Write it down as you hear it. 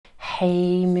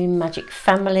Hey Moon Magic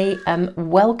family,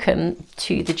 welcome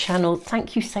to the channel.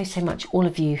 Thank you so much, all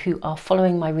of you who are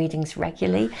following my readings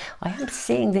regularly. I am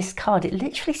seeing this card. It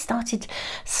literally started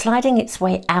sliding its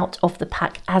way out of the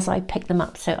pack as I picked them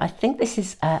up. So I think this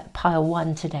is pile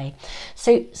 1 today.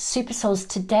 So Super Souls,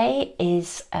 today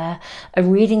is a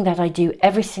reading that I do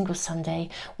every single Sunday.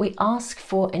 We ask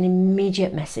for an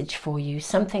immediate message for you,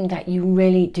 something that you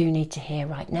really do need to hear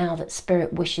right now, that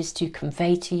Spirit wishes to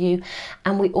convey to you.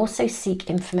 And we also seek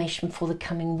information for the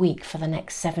coming week, for the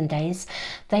next 7 days.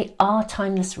 They are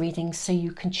timeless readings, so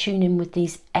you can tune in with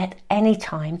these at any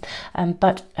time.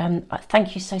 But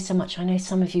thank you so much. I know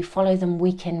some of you follow them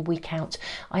week in, week out.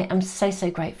 I am so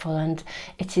grateful, and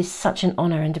it is such an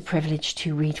honor and a privilege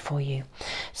to read for you.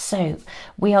 So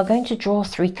we are going to draw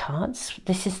 3 cards.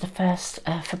 This is the first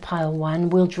for pile 1.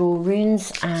 We'll draw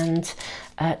runes and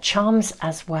charms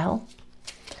as well.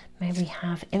 May we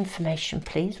have information,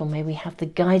 please, or may we have the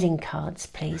guiding cards,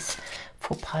 please,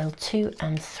 for pile 2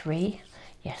 and 3.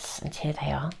 Yes, and here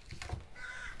they are.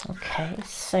 Okay,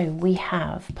 so we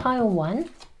have pile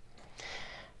 1.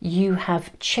 You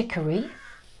have chicory.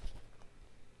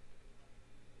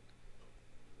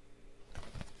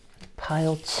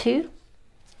 Pile 2.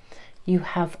 You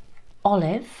have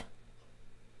olive.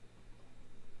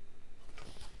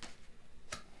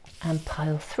 And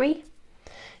pile 3.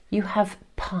 You have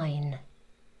pine.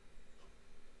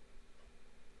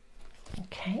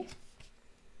 Okay,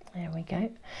 there we go.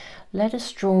 Let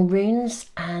us draw runes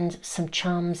and some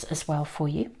charms as well for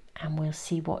you, and we'll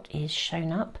see what is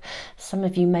shown up. Some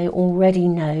of you may already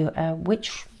know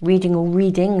which reading or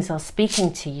readings are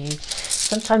speaking to you.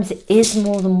 Sometimes it is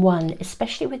more than one,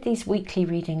 especially with these weekly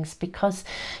readings, because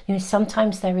you know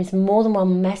sometimes there is more than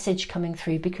one message coming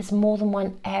through, because more than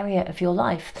one area of your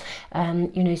life,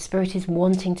 you know, Spirit is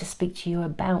wanting to speak to you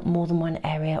about more than one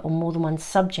area or more than one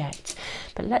subject.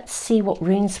 But let's see what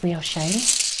runes we are shown.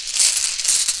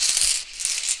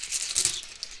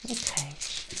 Okay,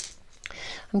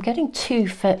 I'm getting 2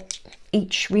 for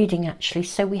each reading actually.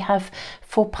 So we have,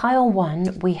 for pile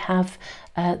 1, we have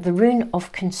the rune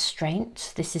of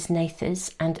constraint. This is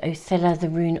Natha's, and Othilla, the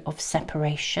rune of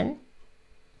separation.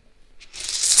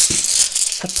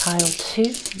 For pile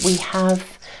 2, we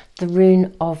have the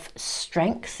rune of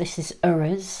strength. This is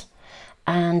Ura's,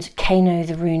 and Kano,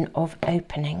 the rune of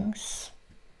openings.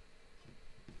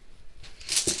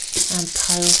 And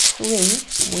pile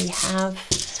 3, we have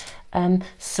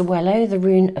Suelo, the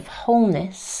rune of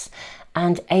wholeness,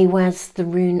 and Awaz, the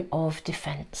rune of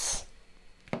defense.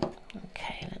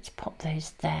 Okay, let's pop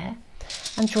those there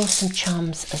and draw some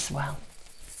charms as well.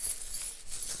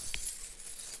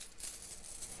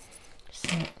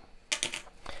 So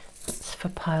that's for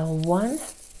pile 1.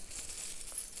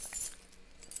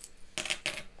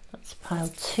 That's pile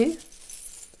 2.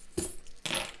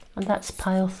 And that's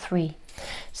pile 3.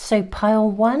 So pile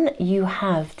 1, you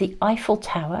have the Eiffel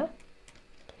Tower.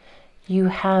 You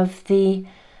have the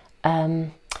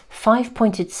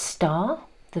 5-pointed star,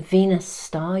 the Venus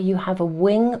star. You have a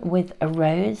wing with a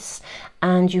rose,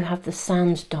 and you have the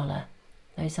sand dollar.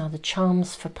 Those are the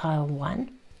charms for pile 1.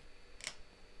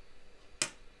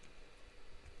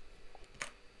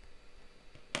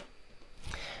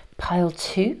 Pile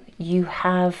 2, you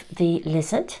have the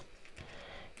lizard,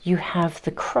 you have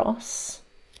the cross,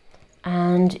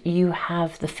 and you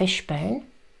have the fishbone.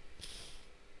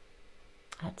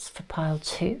 That's for pile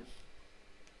 2.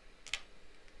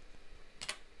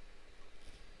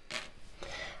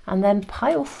 And then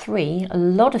pile 3, a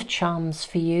lot of charms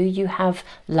for you. You have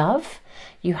love,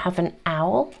 you have an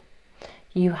owl,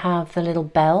 you have the little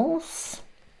bells,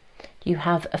 you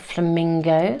have a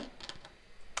flamingo.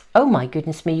 Oh my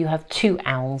goodness me, you have 2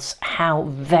 owls. How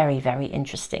very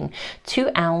interesting. 2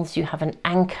 owls, you have an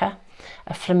anchor,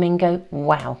 a flamingo.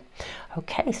 Wow.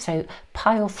 Okay, so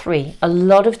pile 3, a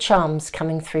lot of charms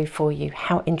coming through for you.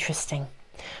 How interesting.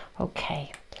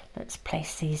 Okay, let's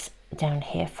place these down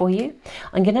here for you.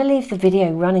 I'm going to leave the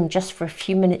video running just for a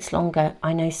few minutes longer.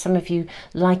 I know some of you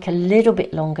like a little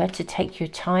bit longer to take your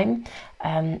time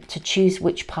to choose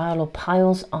which pile or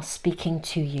piles are speaking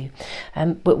to you,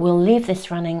 but we'll leave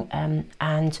this running,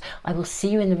 and I will see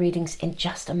you in the readings in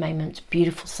just a moment,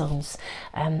 beautiful souls.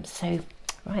 So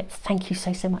right, thank you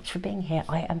so much for being here.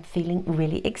 I am feeling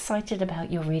really excited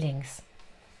about your readings.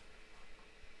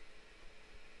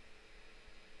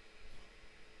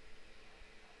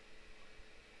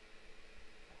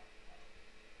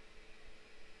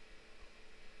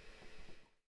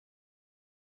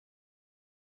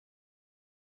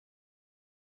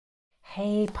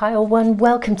 Hey pile 1,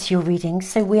 welcome to your reading.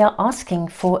 So we are asking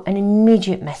for an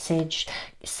immediate message,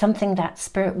 something that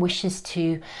Spirit wishes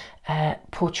to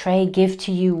portray, give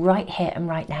to you right here and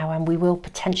right now, and we will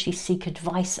potentially seek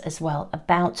advice as well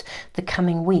about the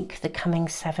coming week, the coming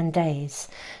 7 days.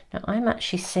 Now I'm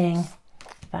actually seeing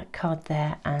that card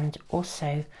there and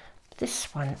also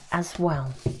this one as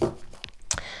well.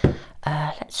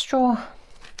 Let's draw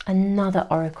another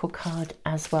oracle card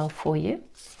as well for you,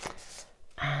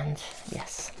 and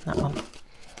yes, that one.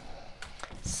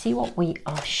 See what we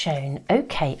are shown.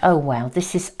 Okay, oh wow,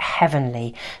 this is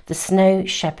heavenly, the Snow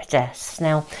Shepherdess.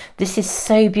 Now this is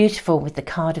so beautiful with the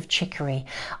card of chicory.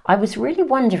 I was really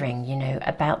wondering, you know,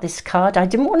 about this card. I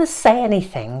didn't want to say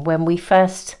anything when we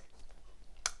first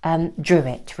drew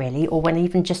it, really, or when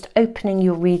even just opening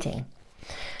your reading,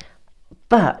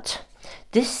 but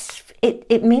this,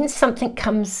 it means something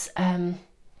comes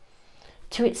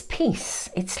to its peace.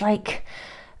 It's like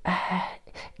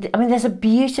I mean, there's a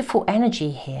beautiful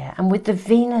energy here, and with the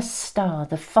Venus star,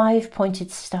 the 5-pointed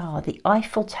star, the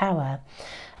Eiffel Tower,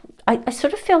 I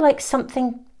sort of feel like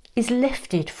something is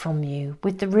lifted from you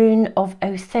with the rune of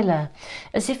Othilla,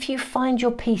 as if you find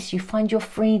your peace, you find your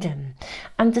freedom.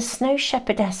 And the Snow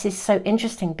Shepherdess is so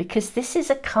interesting because this is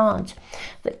a card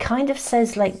that kind of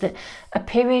says like that a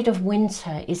period of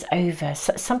winter is over,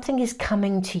 so something is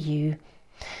coming to you.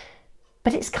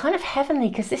 But it's kind of heavenly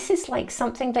because this is like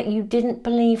something that you didn't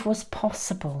believe was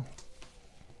possible.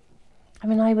 I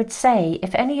mean, I would say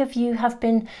if any of you have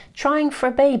been trying for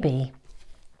a baby,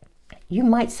 you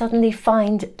might suddenly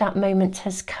find that moment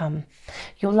has come.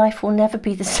 Your life will never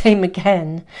be the same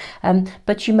again.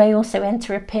 But you may also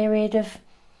enter a period of,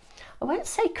 I won't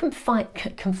say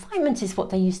confinement is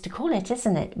what they used to call it,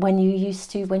 isn't it? When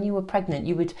you were pregnant,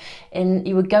 you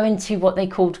would go into what they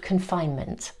called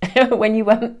confinement when you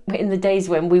weren't, in the days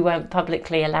when we weren't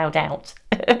publicly allowed out,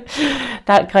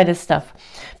 that kind of stuff.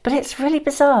 But it's really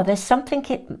bizarre. There's something,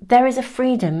 there is a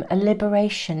freedom, a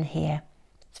liberation here.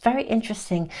 It's very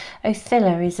interesting.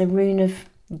 Othilla is a rune of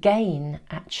gain,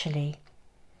 actually.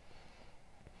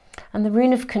 And the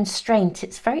rune of constraint,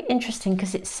 it's very interesting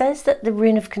because it says that the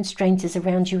rune of constraint is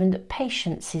around you and that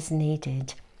patience is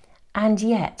needed. And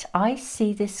yet I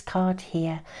see this card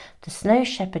here, the Snow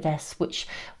Shepherdess, which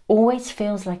always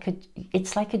feels like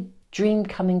it's like a dream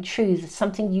coming true, that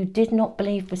something you did not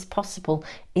believe was possible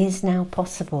is now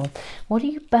possible. What are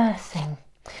you birthing?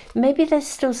 Maybe there's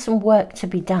still some work to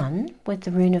be done with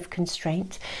the rune of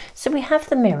constraint. So we have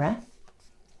the Mirror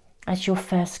as your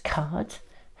first card.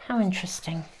 How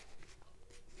interesting.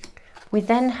 We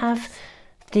then have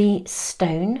the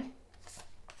Stone.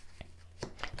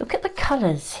 Look at the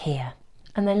colours here.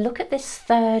 And then look at this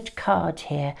third card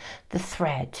here, the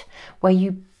Thread, where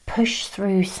you push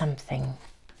through something.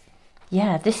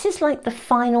 Yeah, this is like the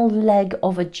final leg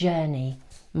of a journey,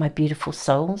 my beautiful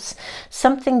souls.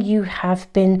 Something you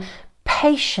have been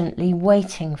patiently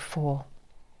waiting for.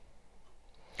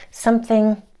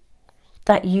 Something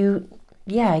that you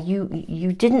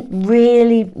didn't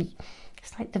really...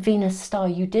 It's like the Venus star,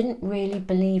 you didn't really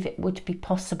believe it would be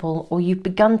possible, or you've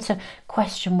begun to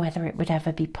question whether it would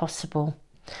ever be possible.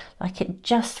 Like it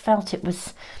just felt it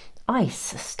was ice,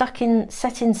 set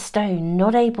in stone,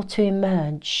 not able to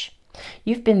emerge.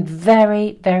 You've been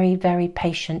very, very, very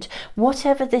patient.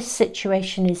 Whatever this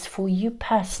situation is for you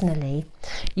personally,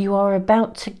 you are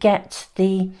about to get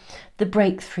the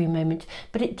breakthrough moment,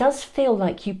 but it does feel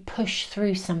like you push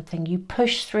through something, you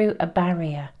push through a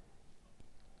barrier.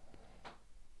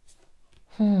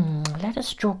 Let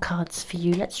us draw cards for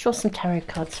you. Let's draw some tarot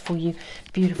cards for you,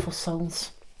 beautiful souls.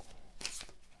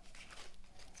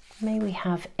 May we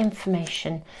have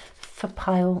information for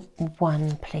pile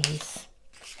 1, please.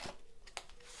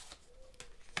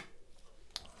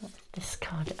 This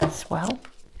card as well.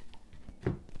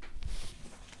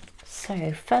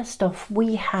 So first off,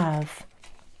 we have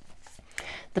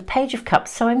the Page of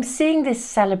Cups. So I'm seeing this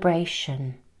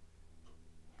celebration.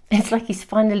 It's like he's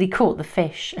finally caught the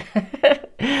fish.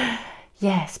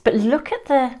 Yes, but look at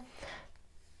the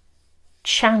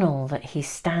channel that he's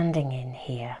standing in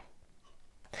here.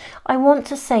 I want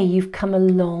to say you've come a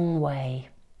long way,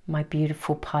 my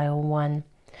beautiful pile 1.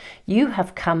 You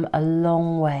have come a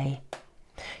long way.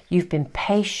 You've been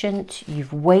patient,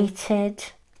 you've waited.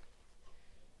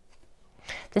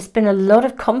 There's been a lot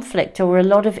of conflict or a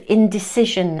lot of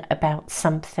indecision about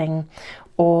something,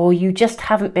 or you just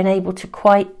haven't been able to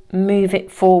quite move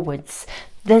it forwards.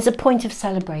 There's a point of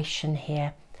celebration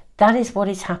here. That is what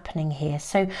is happening here.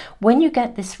 So when you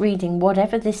get this reading,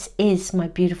 whatever this is, my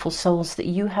beautiful souls, that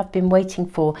you have been waiting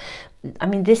for, I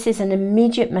mean, this is an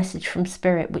immediate message from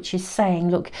Spirit, which is saying,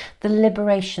 look, the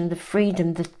liberation, the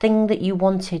freedom, the thing that you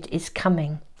wanted is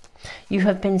coming. You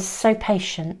have been so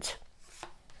patient.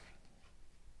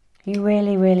 You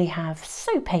really, really have.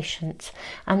 So patient.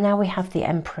 And now we have the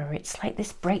Emperor. It's like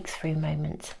this breakthrough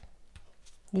moment.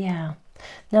 Yeah.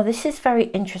 Now this is very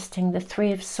interesting, the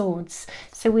Three of Swords.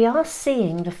 So we are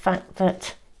seeing the fact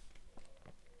that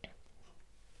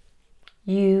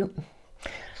you,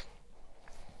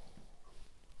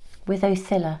 with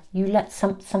Othilla, you let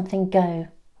something go.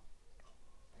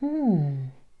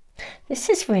 This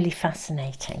is really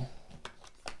fascinating.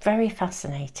 Very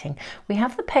fascinating. We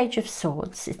have the Page of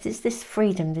Swords. It is this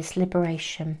freedom, this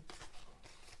liberation.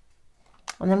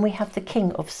 And then we have the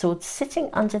King of Swords sitting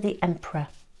under the Emperor.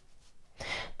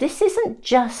 This isn't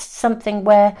just something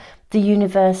where the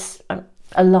universe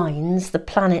aligns, the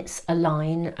planets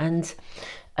align, and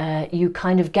you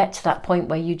kind of get to that point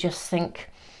where you just think,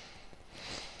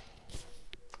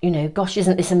 you know, gosh,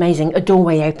 isn't this amazing? A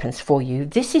doorway opens for you.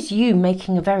 This is you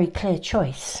making a very clear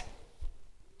choice.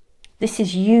 This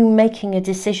is you making a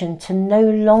decision to no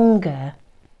longer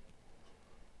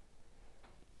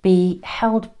be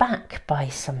held back by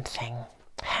something.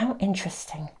 How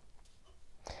interesting.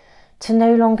 To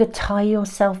no longer tie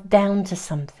yourself down to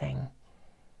something.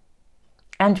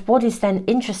 And what is then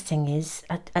interesting is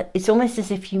it's almost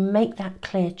as if you make that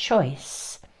clear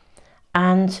choice,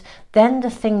 and then the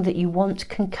thing that you want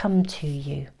can come to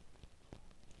you.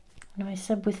 And I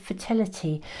said with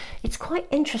fertility, it's quite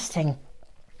interesting.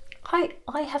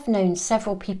 I have known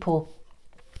several people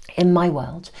in my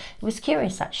world. It was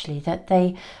curious actually that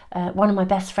they, one of my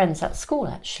best friends at school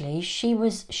actually, she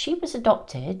was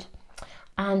adopted,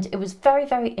 and it was very,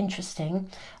 very interesting.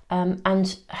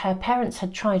 And her parents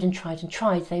had tried and tried and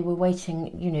tried. They were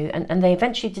waiting, you know, and they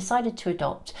eventually decided to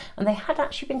adopt, and they had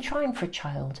actually been trying for a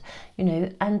child, you know,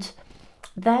 and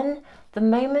then the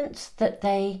moment that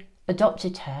they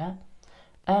adopted her,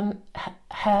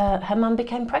 her mum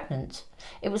became pregnant.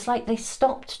 It was like they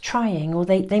stopped trying, or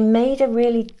they made a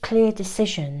really clear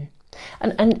decision.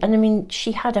 And I mean,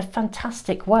 she had a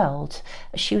fantastic world.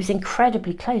 She was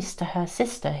incredibly close to her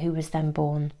sister who was then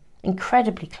born,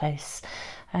 incredibly close.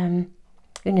 You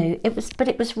know,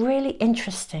 it was really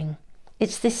interesting.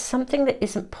 It's this something that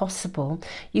isn't possible.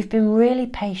 You've been really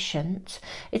patient.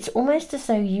 It's almost as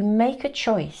though you make a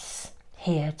choice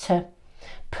here to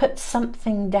put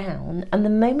something down, and the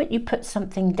moment you put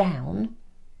something down,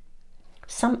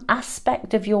 some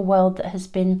aspect of your world that has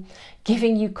been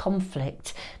giving you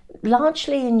conflict,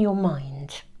 largely in your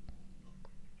mind,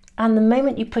 and the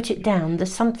moment you put it down,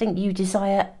 there's something you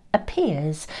desire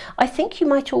appears. I think you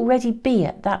might already be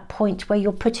at that point where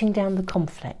you're putting down the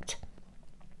conflict.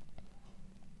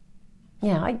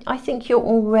 Yeah, I think you're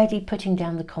already putting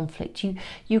down the conflict.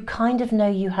 You kind of know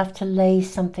you have to lay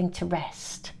something to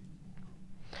rest.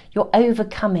 You're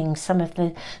overcoming some of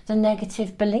the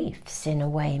negative beliefs in a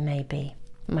way, maybe.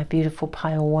 My beautiful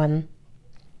pile one.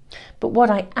 But what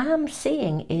I am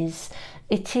seeing is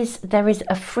there is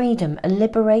a freedom, a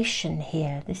liberation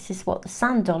here. This is what the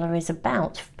Sand Dollar is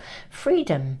about.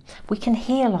 Freedom. We can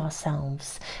heal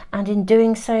ourselves. And in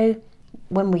doing so,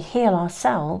 when we heal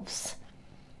ourselves,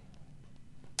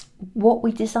 what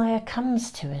we desire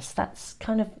comes to us. That's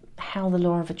kind of how the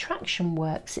law of attraction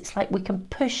works. It's like we can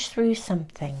push through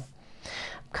something.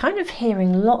 I'm kind of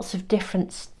hearing lots of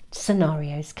different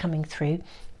scenarios coming through.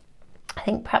 I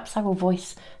think perhaps I will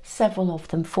voice several of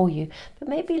them for you, but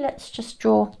maybe let's just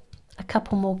draw a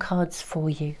couple more cards for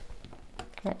you.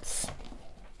 Let's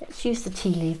use the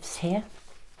tea leaves here.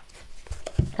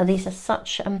 Now these are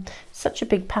such a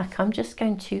big pack. I'm just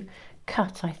going to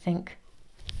cut, I think.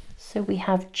 So we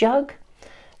have Jug,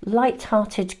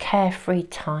 light-hearted, carefree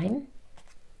time,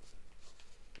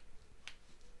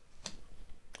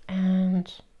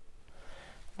 and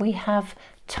we have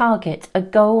Target, a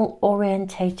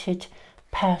goal-orientated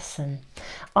person.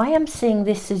 I am seeing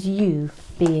this as you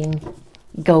being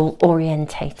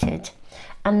goal-orientated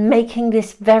and making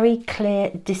this very clear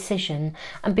decision.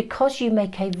 And because you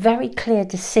make a very clear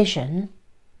decision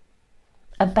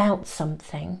about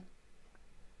something,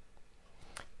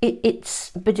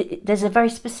 there's a very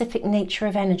specific nature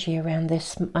of energy around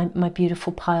this, my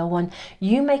beautiful pile one.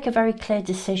 You make a very clear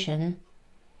decision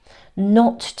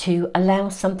not to allow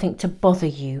something to bother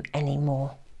you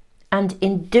anymore. And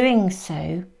in doing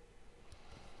so,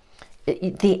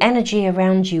 the energy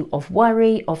around you of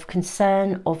worry, of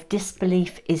concern, of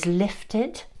disbelief is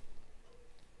lifted.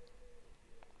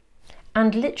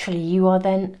 And literally you are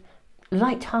then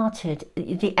light-hearted.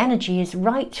 The energy is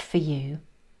right for you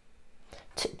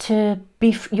to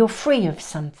be, you're free of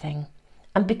something.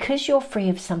 And because you're free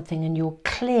of something and you're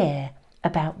clear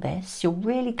about this, you're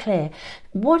really clear,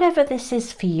 whatever this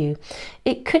is for you,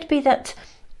 it could be that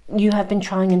you have been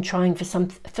trying and trying for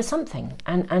something,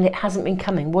 and it hasn't been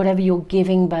coming, whatever you're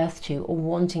giving birth to or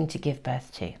wanting to give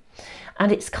birth to.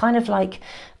 And it's kind of like,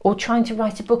 or trying to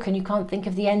write a book and you can't think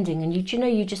of the ending, and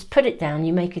you just put it down,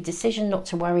 you make a decision not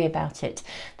to worry about it.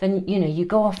 Then, you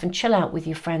go off and chill out with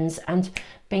your friends, and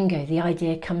bingo, the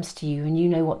idea comes to you and you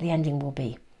know what the ending will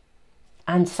be.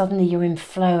 And suddenly you're in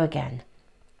flow again.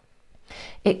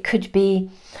 It could be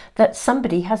that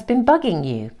somebody has been bugging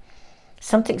you.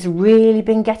 Something's really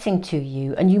been getting to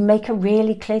you, and you make a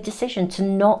really clear decision to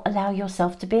not allow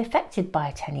yourself to be affected by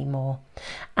it anymore.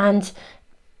 And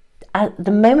at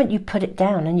the moment you put it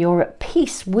down and you're at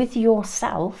peace with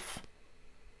yourself,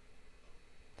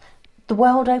 the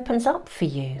world opens up for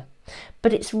you.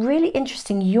 But it's really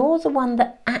interesting. You're the one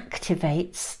that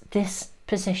activates this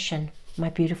position, my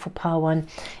beautiful Power One.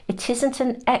 It isn't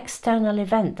an external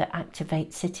event that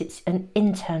activates it. It's an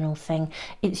internal thing.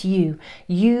 It's you.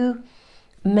 You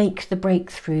make the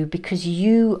breakthrough because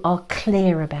you are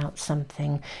clear about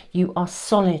something. You are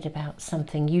solid about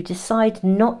something. You decide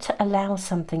not to allow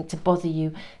something to bother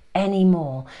you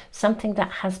anymore. Something that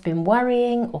has been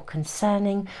worrying or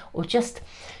concerning, or just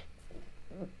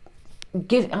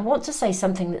I want to say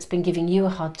something that's been giving you a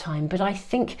hard time, but I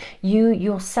think you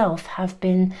yourself have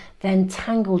been then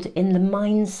tangled in the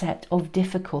mindset of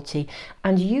difficulty,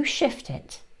 and you shift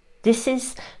it. This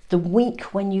is the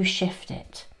week when you shift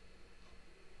it.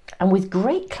 And with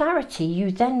great clarity,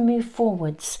 you then move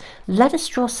forwards. Let us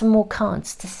draw some more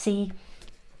cards to see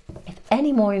if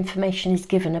any more information is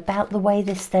given about the way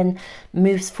this then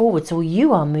moves forwards, or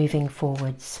you are moving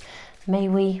forwards.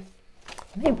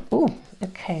 Oh,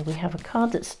 okay, we have a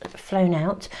card that's flown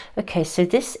out. Okay, so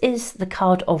this is the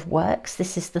card of works.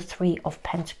 This is the Three of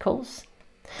Pentacles.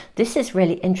 This is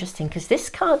really interesting because this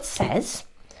card says,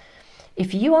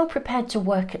 if you are prepared to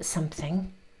work at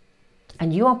something,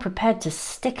 and you are prepared to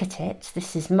stick at it,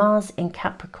 this is Mars in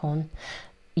Capricorn,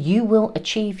 you will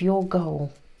achieve your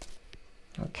goal.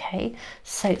 Okay,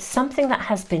 so something that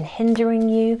has been hindering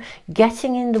you,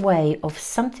 getting in the way of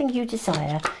something you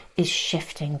desire, is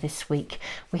shifting this week.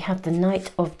 We have the Knight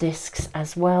of Discs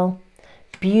as well.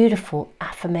 Beautiful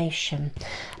affirmation.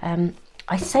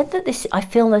 I said that I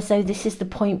feel as though this is the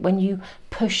point when you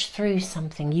push through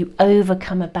something, you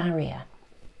overcome a barrier.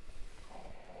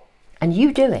 And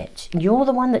you do it. You're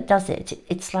the one that does it.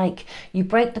 It's like you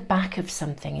break the back of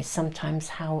something, is sometimes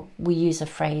how we use a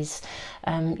phrase.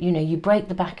 You break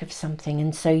the back of something,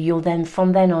 and so you'll then,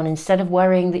 from then on, instead of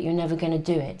worrying that you're never going to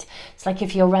do it, it's like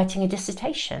if you're writing a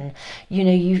dissertation,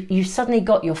 you suddenly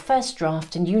got your first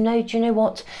draft, and do you know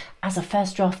what? As a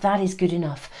first draft, that is good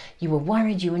enough. You were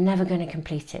worried you were never going to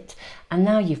complete it. And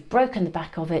now you've broken the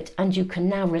back of it, and you can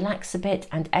now relax a bit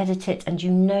and edit it,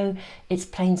 and it's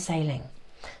plain sailing.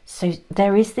 So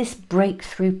there is this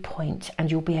breakthrough point, and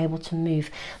you'll be able to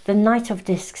move. The Knight of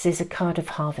Discs is a card of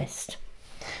harvest.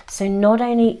 So not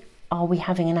only are we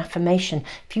having an affirmation,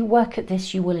 if you work at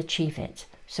this, you will achieve it.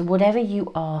 So whatever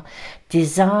you are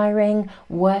desiring,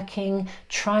 working,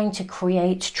 trying to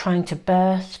create, trying to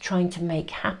birth, trying to make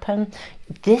happen,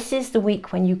 this is the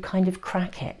week when you kind of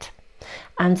crack it.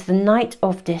 And the Knight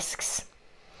of Discs,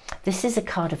 this is a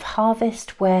card of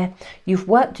harvest, where you've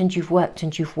worked and you've worked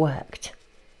and you've worked.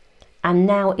 And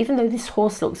now, even though this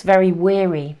horse looks very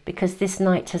weary, because this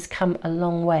knight has come a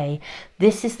long way,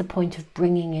 this is the point of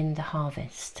bringing in the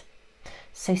harvest.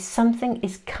 So something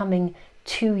is coming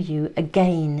to you,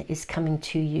 again is coming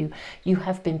to you. You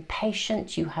have been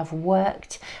patient, you have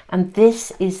worked, and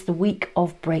this is the week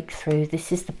of breakthrough.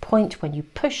 This is the point when you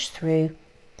push through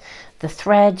the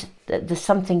thread, the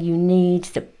something you need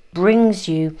that brings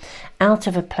you out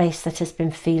of a place that has been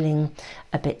feeling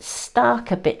a bit stuck,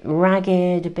 a bit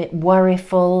ragged, a bit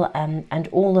worryful, and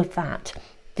all of that.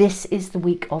 This is the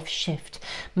week of shift.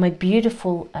 My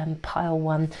beautiful Pile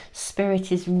One,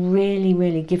 Spirit is really,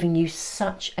 really giving you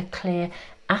such a clear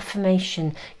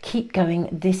affirmation. Keep going.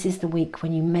 This is the week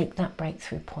when you make that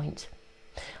breakthrough point.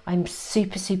 I'm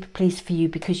super, super pleased for you,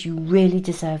 because you really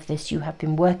deserve this. You have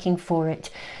been working for it.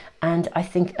 And I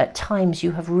think at times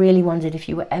you have really wondered if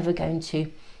you were ever going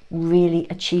to really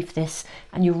achieve this,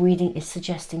 and your reading is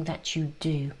suggesting that you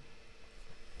do.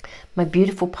 My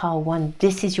beautiful Pile One,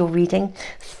 this is your reading.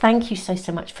 Thank you so,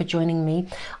 so much for joining me.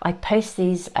 I post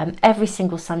these every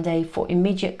single Sunday for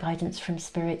immediate guidance from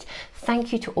Spirit.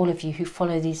 Thank you to all of you who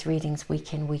follow these readings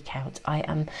week in, week out.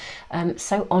 I am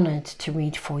so honoured to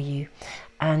read for you.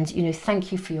 And, you know,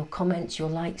 thank you for your comments, your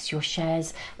likes, your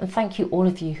shares, and thank you all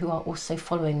of you who are also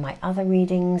following my other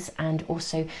readings and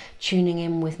also tuning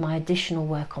in with my additional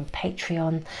work on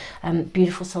Patreon.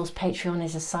 Beautiful Souls Patreon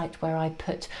is a site where I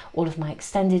put all of my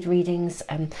extended readings.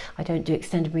 I don't do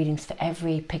extended readings for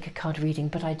every pick a card reading,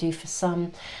 but I do for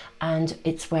some, and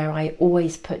it's where I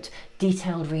always put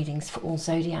detailed readings for all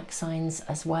zodiac signs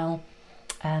as well.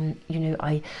 You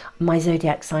know, my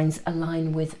zodiac signs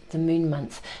align with the moon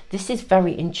month. This is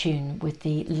very in tune with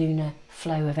the lunar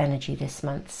flow of energy this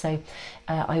month. So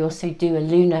I also do a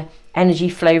lunar energy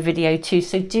flow video too,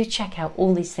 so do check out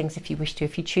all these things if you wish to.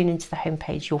 If you tune into the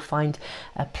homepage, you'll find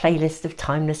a playlist of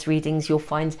timeless readings, you'll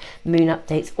find moon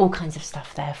updates, all kinds of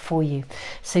stuff there for you.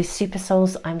 So Super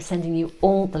Souls, I'm sending you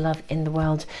all the love in the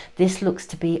world. This looks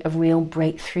to be a real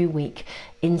breakthrough week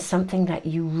in something that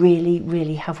you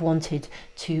really have wanted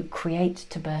to create,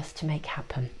 to birth, to make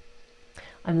happen.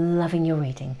 I'm loving your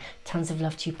reading. Tons of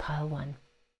love to you, pile one.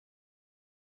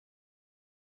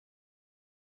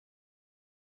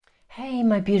 Hey,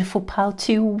 my beautiful pile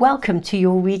 2, welcome to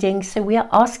your reading. So we are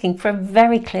asking for a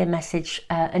very clear message,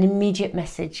 an immediate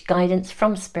message, guidance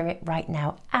from Spirit right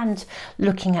now, and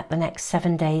looking at the next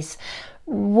 7 days.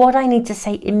 What I need to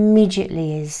say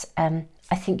immediately is,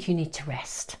 I think you need to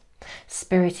rest.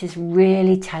 Spirit is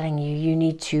really telling you, you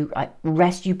need to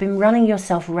rest. You've been running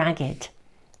yourself ragged.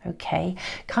 Okay,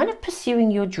 kind of pursuing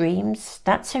your dreams.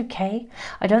 That's okay.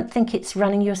 I don't think it's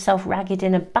running yourself ragged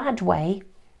in a bad way.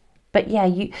 But yeah,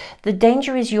 the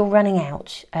danger is you're running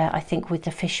out, I think, with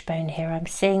the fishbone here. I'm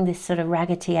seeing this sort of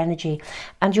raggedy energy,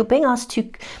 and you're being asked to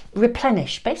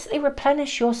replenish, basically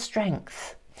replenish your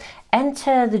strength.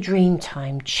 Enter the dream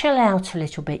time, chill out a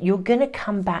little bit. You're going to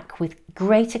come back with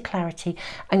greater clarity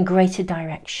and greater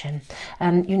direction.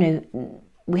 You know,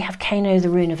 we have Kano, the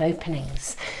rune of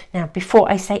openings. Now,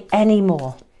 before I say any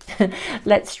more,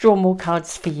 let's draw more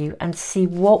cards for you and see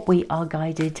what we are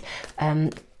guided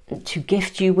to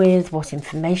gift you with, what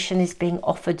information is being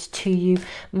offered to you,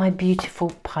 my beautiful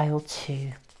pile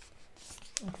 2.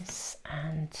 This,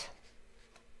 and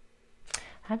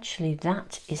actually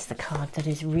that is the card that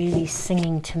is really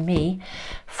singing to me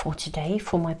for today,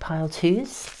 for my pile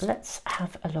 2s. Let's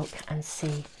have a look and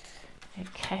see.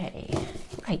 Okay,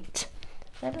 right,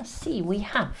 let us see. We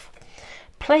have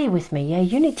play with me. Yeah,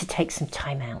 you need to take some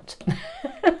time out.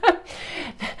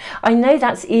 I know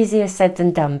that's easier said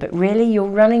than done, but really you're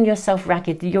running yourself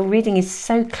ragged. Your reading is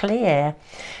so clear.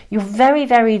 You're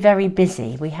very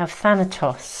busy. We have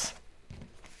Thanatos.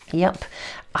 Yep.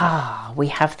 We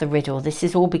have the riddle. This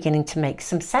is all beginning to make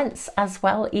some sense as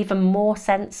well. Even more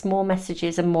sense, more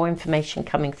messages and more information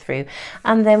coming through.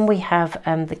 And then we have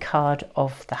the card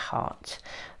of the heart.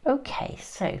 Okay,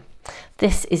 so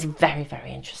this is very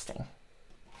interesting.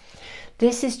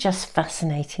 This is just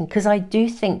fascinating because I do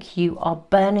think you are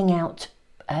burning out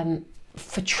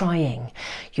for trying.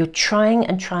 You're trying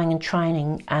and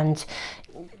trying, and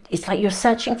it's like you're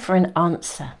searching for an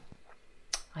answer.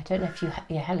 I don't know if you...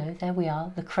 Yeah, hello, there we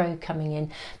are, the crow coming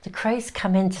in. The crows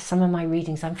come into some of my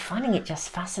readings. I'm finding it just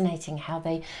fascinating how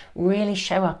they really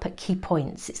show up at key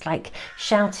points. It's like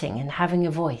shouting and having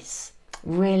a voice.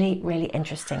 Really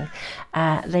interesting.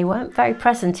 They weren't very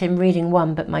present in reading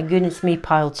 1, but my goodness me,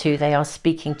 pile 2, they are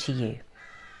speaking to you.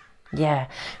 Yeah,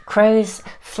 crows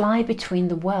fly between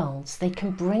the worlds. They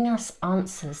can bring us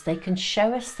answers. They can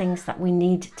show us things that we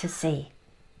need to see.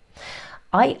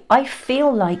 I feel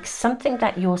like something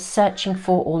that you're searching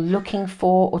for or looking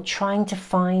for or trying to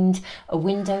find a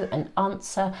window, an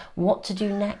answer, what to do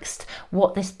next,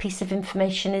 what this piece of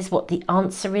information is, what the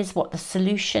answer is, what the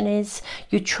solution is.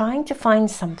 You're trying to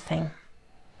find something,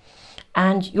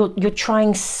 and you're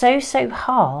trying so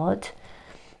hard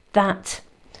that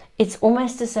it's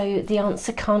almost as though the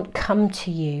answer can't come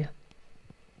to you.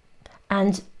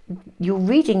 And your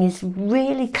reading is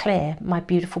really clear, my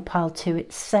beautiful pile 2.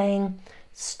 It's saying,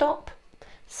 stop,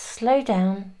 slow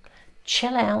down,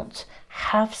 chill out,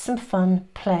 have some fun,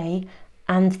 play,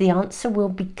 and the answer will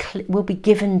be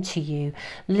given to you.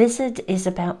 Lizard is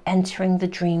about entering the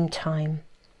dream time.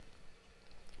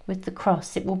 With the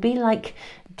cross, it will be like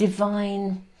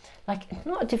divine, like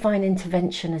not a divine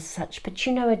intervention as such, but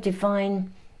you know, a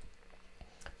divine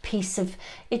piece of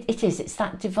it's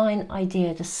that divine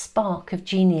idea, the spark of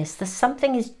genius. There's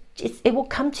something it will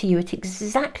come to you at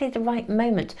exactly the right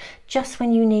moment, just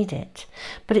when you need it.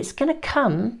 But it's going to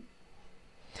come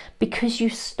because you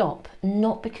stop,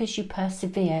 not because you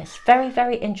persevere. It's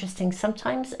very interesting.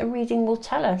 Sometimes a reading will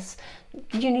tell us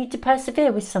you need to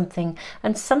persevere with something,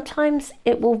 and sometimes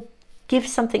it will give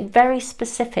something very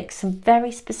specific, some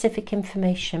very specific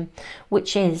information,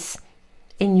 which is,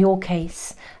 in your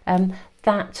case,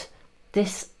 that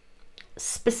this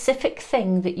specific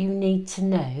thing that you need to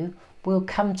know will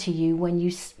come to you when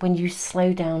you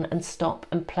slow down and stop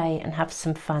and play and have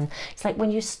some fun. It's like when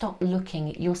you stop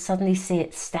looking, you'll suddenly see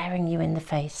it staring you in the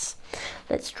face.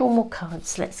 Let's draw more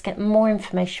cards. Let's get more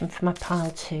information from my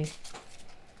pile too.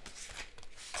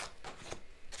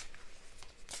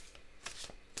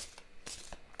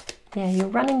 Yeah, you're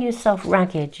running yourself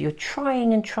ragged. You're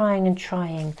trying and trying and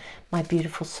trying, my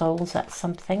beautiful souls. That's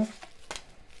something.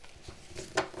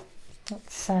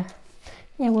 Let's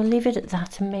yeah, we'll leave it at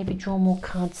that and maybe draw more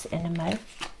cards in a mo.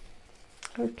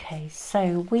 Okay,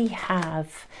 so we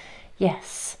have,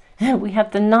 yes, we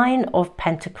have the 9 of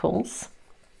Pentacles.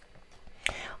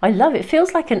 I love it. It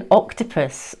feels like an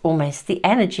octopus almost, the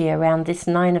energy around this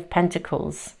 9 of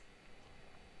Pentacles.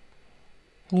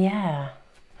 Yeah,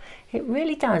 it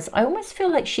really does. I almost feel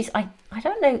like she's, I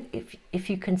don't know if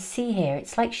you can see here,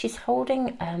 it's like she's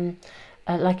holding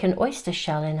like an oyster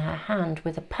shell in her hand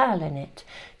with a pearl in it.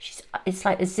 It's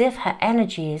like as if her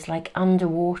energy is like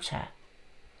underwater,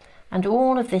 and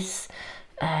all of this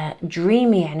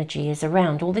dreamy energy is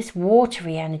around, all this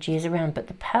watery energy is around, but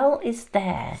the pearl is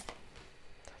there.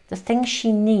 The thing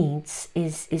she needs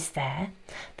is there.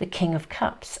 The King of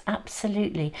Cups,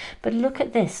 absolutely. But look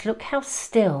at this, look how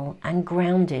still and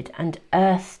grounded and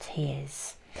earthed he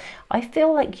is. I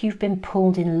feel like you've been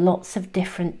pulled in lots of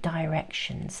different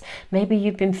directions. Maybe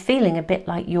you've been feeling a bit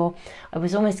like you're, I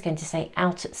was almost going to say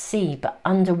out at sea, but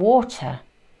underwater.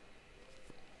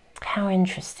 How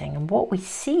interesting. And what we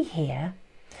see here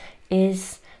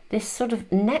is this sort of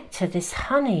nectar, this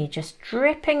honey just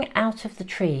dripping out of the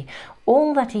tree.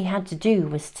 All that he had to do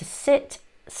was to sit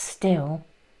still,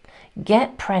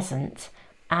 get present,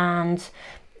 and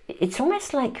it's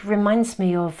almost like, reminds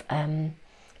me of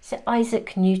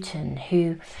Isaac Newton,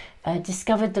 who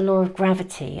discovered the law of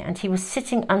gravity, and he was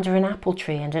sitting under an apple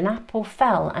tree and an apple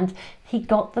fell, and he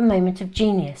got the moment of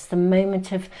genius, the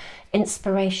moment of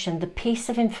inspiration, the piece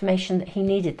of information that he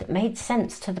needed that made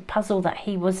sense to the puzzle that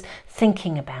he was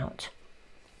thinking about.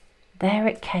 There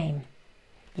it came.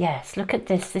 Yes, look at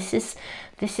this. This is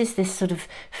this sort of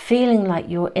feeling like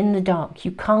you're in the dark.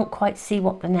 You can't quite see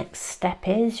what the next step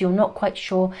is. You're not quite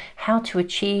sure how to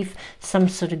achieve some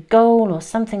sort of goal or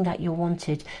something that you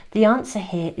wanted. The answer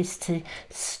here is to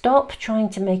stop trying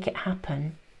to make it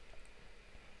happen.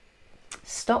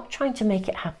 Stop trying to make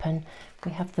it happen.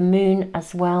 We have the moon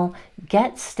as well.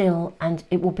 Get still and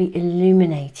it will be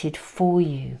illuminated for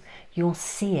you. You'll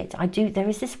see it. There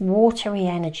is this watery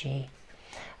energy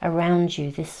around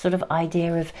you, this sort of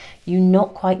idea of you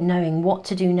not quite knowing what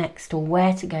to do next or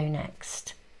where to go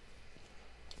next.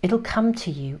 It'll come to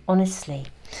you, honestly.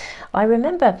 I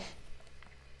remember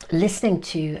listening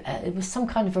to, it was some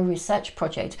kind of a research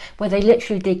project where they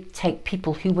literally did take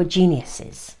people who were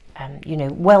geniuses, you know,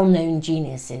 well-known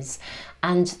geniuses,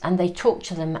 and they talked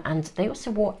to them, and they also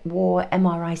wore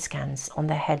MRI scans on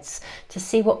their heads to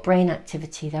see what brain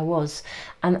activity there was,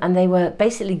 and they were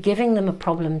basically giving them a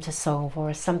problem to solve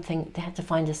or something. They had to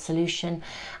find a solution,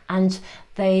 and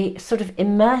they sort of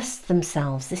immersed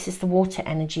themselves. This is the water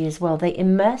energy as well. They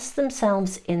immersed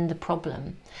themselves in the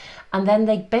problem, and then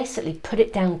they basically put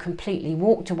it down completely,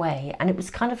 walked away, and it was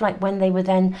kind of like when they were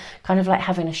then kind of like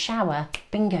having a shower,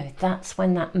 bingo, that's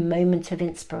when that moment of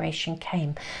inspiration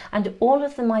came. And all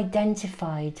of them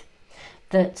identified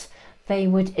that they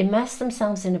would immerse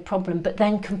themselves in a problem, but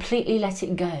then completely let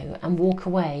it go and walk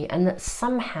away, and that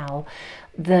somehow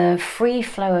the free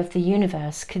flow of the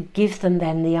universe could give them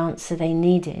then the answer they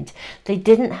needed. They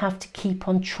didn't have to keep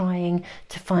on trying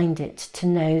to find it, to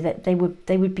know that they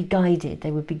would be guided,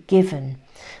 they would be given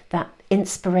that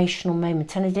inspirational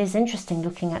moment. And it is interesting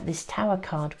looking at this Tower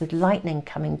card with lightning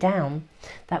coming down,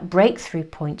 that breakthrough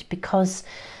point, because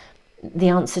the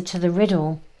answer to the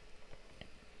riddle,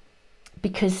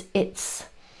 because it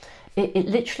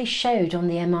literally showed on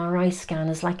the MRI scan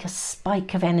as like a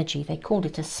spike of energy. They called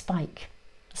it a spike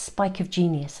of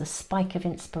genius, a spike of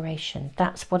inspiration.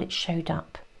 That's what it showed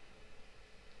up.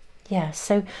 Yeah,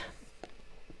 so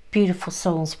beautiful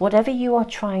souls, whatever you are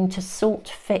trying to sort,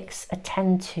 fix,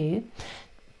 attend to,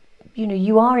 you know,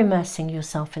 you are immersing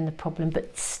yourself in the problem,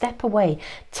 but step away,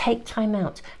 take time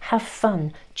out, have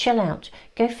fun, chill out,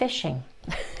 go fishing.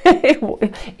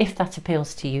 If that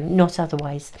appeals to you, not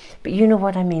otherwise, but you know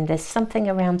what I mean. There's something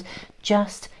around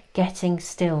just getting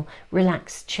still,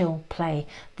 relax, chill, play.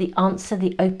 The answer,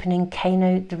 the opening,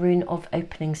 Kano, the rune of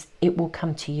openings, it will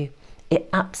come to you. It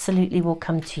absolutely will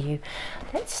come to you.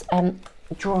 Let's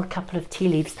draw a couple of tea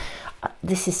leaves.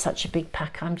 This is such a big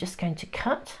pack. I'm just going to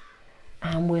cut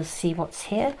and we'll see what's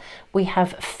here. We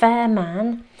have fair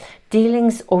man,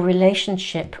 dealings or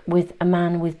relationship with a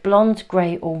man with blonde,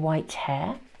 grey or white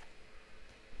hair.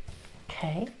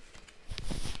 Okay.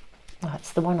 Oh,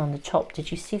 it's the one on the top.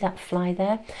 Did you see that fly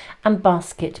there? And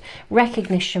basket,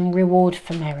 recognition, reward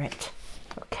for merit.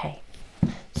 Okay,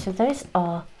 so those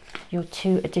are your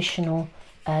 2 additional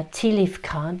tea leaf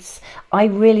cards. I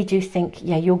really do think,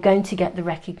 yeah, you're going to get the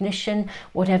recognition.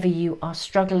 Whatever you are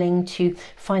struggling to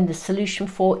find the solution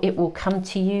for, it will come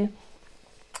to you.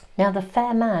 Now, the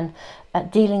fair man,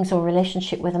 dealings or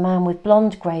relationship with a man with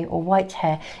blonde, grey or white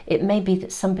hair, it may be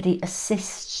that somebody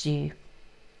assists you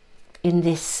in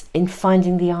this, in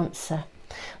finding the answer.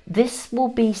 This will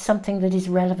be something that is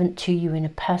relevant to you in a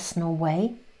personal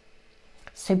way.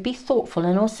 So be thoughtful.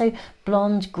 And also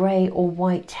blonde, grey or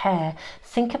white hair,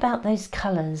 think about those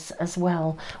colours as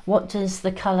well. What does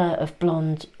the colour of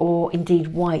blonde, or indeed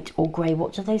white or grey,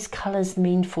 what do those colours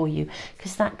mean for you?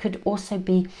 Because that could also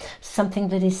be something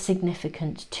that is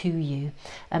significant to you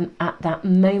at that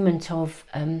moment of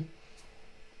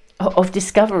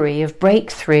discovery, of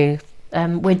breakthrough.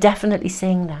 We're definitely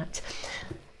seeing that.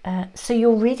 So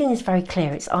your reading is very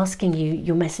clear. It's asking you,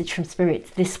 your message from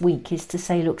Spirit this week is to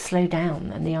say, look, slow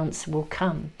down and the answer will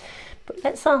come. But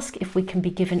let's ask if we can be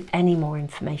given any more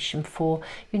information for,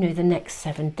 you know, the next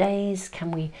 7 days.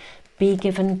 Can we be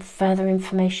given further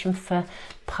information for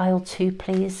pile 2,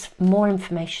 please? More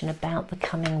information about the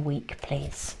coming week,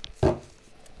 please.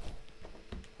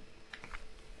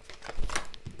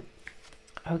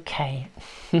 Okay.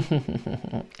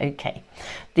 Okay,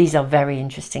 these are very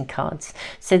interesting cards.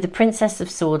 So the Princess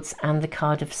of Swords and the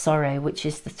card of Sorrow, which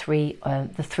is the Three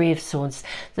of Swords.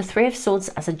 The Three of Swords,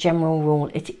 as a general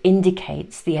rule, it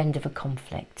indicates the end of a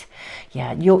conflict.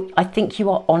 Yeah, I think you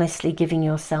are honestly giving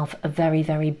yourself a very,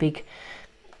 very big,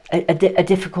 a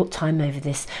difficult time over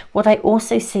this. What I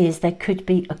also see is there could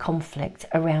be a conflict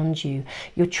around you.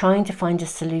 You're trying to find a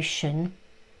solution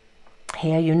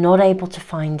here, you're not able to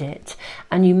find it,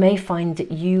 and you may find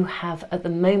that you have, at the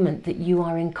moment, that you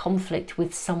are in conflict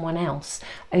with someone else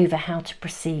over how to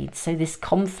proceed. So this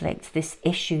conflict, this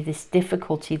issue, this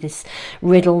difficulty, this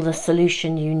riddle, the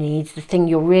solution you need, the thing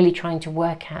you're really trying to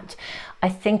work at, I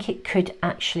think it could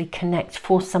actually connect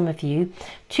for some of you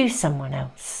to someone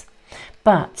else.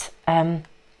 But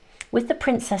with the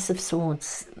Princess of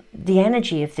Swords, the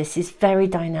energy of this is very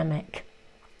dynamic.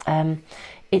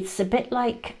 It's a bit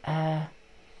like,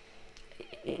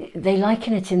 they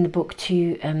liken it in the book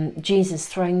to Jesus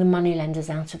throwing the moneylenders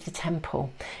out of the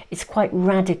temple. It's quite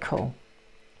radical.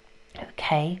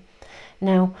 Okay.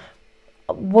 Now,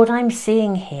 what I'm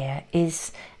seeing here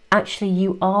is actually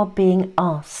you are being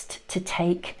asked to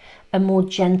take a more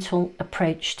gentle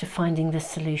approach to finding the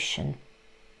solution.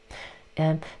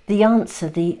 The answer,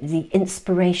 the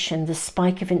inspiration, the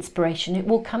spike of inspiration, it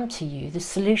will come to you. The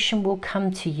solution will come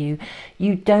to you.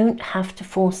 You don't have to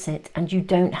force it, and you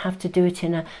don't have to do it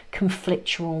in a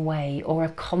conflictual way or a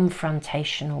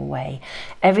confrontational way.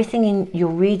 Everything in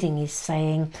your reading is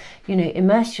saying, you know,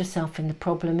 immerse yourself in the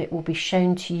problem. It will be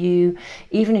shown to you,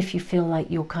 even if you feel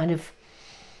like you're kind of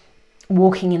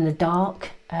walking in the dark.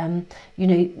 You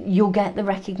know, you'll get the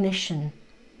recognition.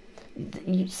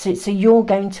 So you're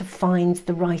going to find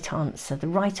the right answer. The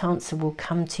right answer will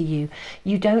come to you.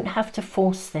 You don't have to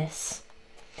force this.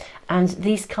 And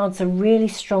these cards are really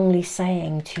strongly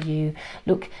saying to you,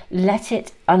 look, let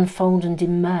it unfold and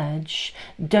emerge.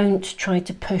 Don't try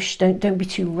to push. Don't be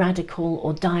too radical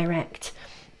or direct.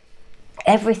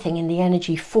 Everything in the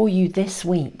energy for you this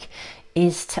week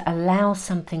is to allow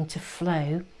something to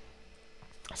flow,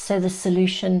 so the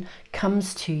solution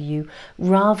comes to you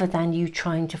rather than you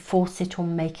trying to force it or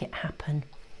make it happen.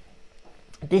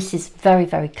 This is very,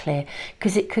 very clear,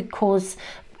 because it could cause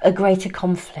a greater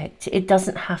conflict. It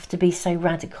doesn't have to be so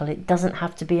radical. It doesn't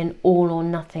have to be an all or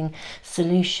nothing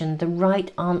solution. The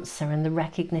right answer and the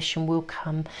recognition will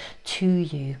come to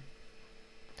you.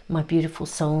 My beautiful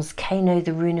souls, Kano,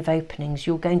 the rune of openings,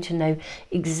 you're going to know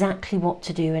exactly what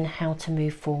to do and how to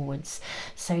move forwards.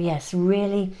 So yes,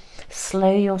 really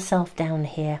slow yourself down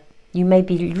here. You may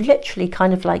be literally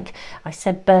kind of like I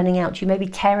said, burning out. You may be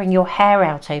tearing your hair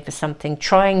out over something,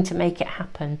 trying to make it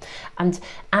happen. And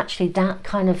actually that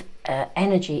kind of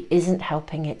energy isn't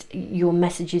helping it. Your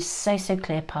message is so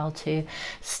clear, pile 2.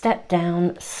 Step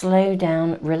down, slow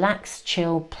down, relax,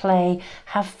 chill, play,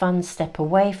 have fun, step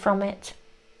away from it.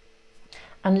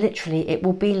 And literally it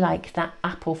will be like that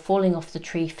apple falling off the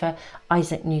tree for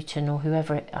Isaac Newton, or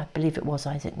whoever, I believe it was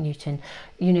Isaac Newton.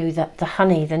 You know, that the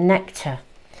honey, the nectar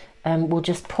will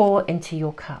just pour into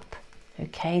your cup.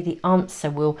 Okay, the answer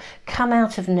will come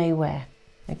out of nowhere.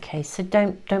 Okay, so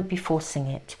don't be forcing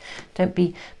it. Don't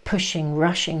be pushing,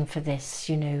 rushing for this,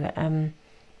 you know.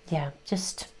 Yeah,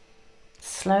 just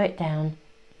slow it down.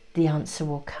 The answer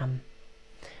will come.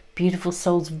 beautiful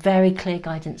souls, very clear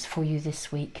guidance for you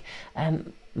this week.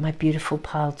 My beautiful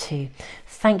pile 2.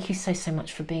 Thank you so, so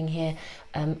much for being here.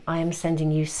 I am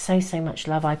sending you so, so much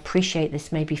love. I appreciate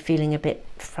this may be feeling a bit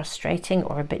frustrating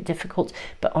or a bit difficult,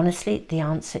 but honestly, the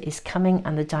answer is coming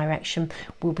and the direction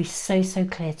will be so, so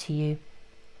clear to you.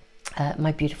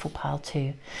 My beautiful pile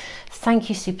 2. Thank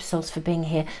you, super souls, for being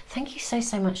here. Thank you so,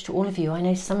 so much to all of you. I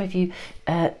know some of you,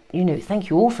 you know, thank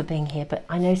you all for being here, but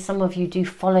I know some of you do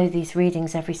follow these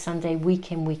readings every Sunday, week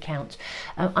in, week out.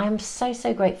 I am so,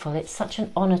 so grateful. It's such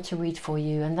an honor to read for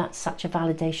you, and that's such a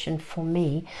validation for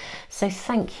me. So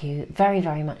thank you very,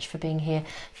 very much for being here.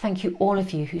 Thank you, all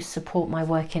of you who support my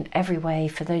work in every way.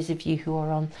 For those of you who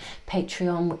are on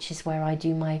Patreon, which is where I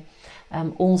do my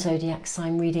all zodiac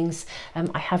sign readings.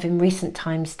 I have in recent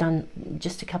times done,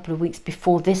 just a couple of weeks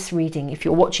before this reading, if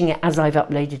you're watching it as I've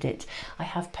uploaded it, I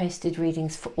have posted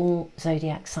readings for all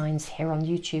zodiac signs here on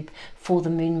YouTube for the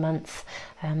moon month.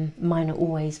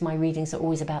 My readings are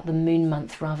always about the moon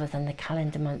month rather than the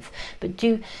calendar month, but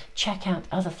do check out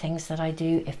other things that I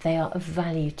do if they are of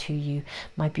value to you,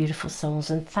 my beautiful souls.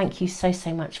 And thank you so,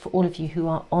 so much for all of you who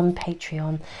are on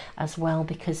Patreon as well,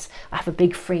 because I have a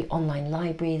big free online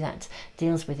library that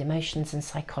deals with emotions and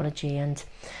psychology, and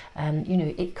you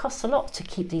know, it costs a lot to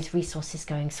keep these resources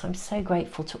going, so I'm so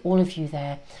grateful to all of you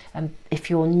there. If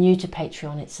you're new to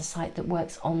Patreon, it's a site that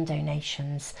works on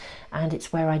donations, and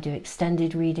it's where I do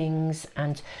extended readings,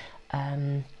 and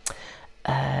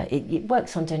it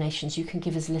works on donations. You can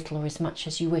give as little or as much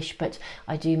as you wish, but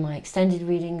I do my extended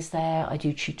readings there. I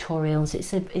do tutorials.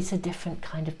 It's a different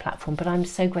kind of platform, but I'm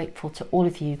so grateful to all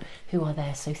of you who are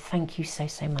there, so thank you so,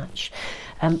 so much.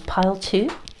 Pile 2,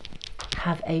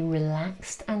 have a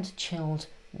relaxed and chilled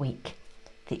week.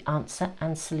 The answer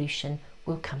and solution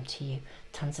will come to you.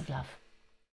 Tons of love.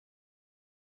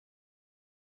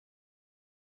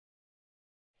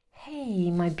 Hey,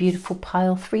 my beautiful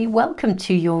pile 3, welcome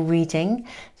to your reading.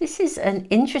 This is an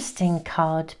interesting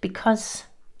card because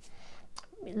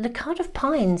the card of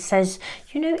Pine says,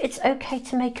 you know, it's okay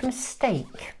to make a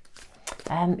mistake.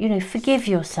 You know, forgive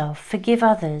yourself, forgive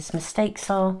others. Mistakes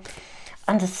are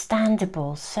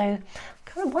understandable. So I'm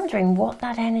kind of wondering what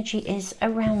that energy is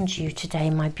around you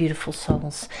today, my beautiful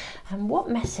souls. And what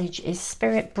message is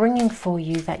Spirit bringing for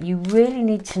you that you really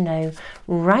need to know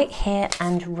right here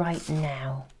and right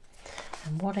now?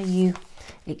 And what are you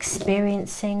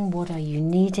experiencing? What are you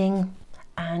needing?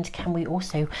 And can we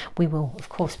will of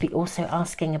course be also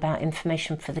asking about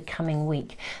information for the coming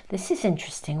week. This is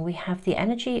interesting. We have the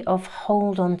energy of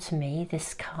hold on to me,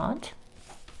 this card.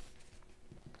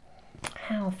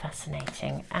 How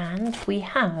fascinating. And we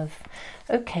have,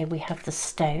 okay, we have the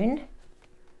stone.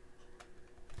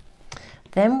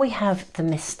 Then we have the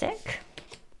mystic.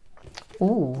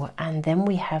 Oh, and then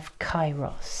we have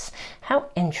Kairos. How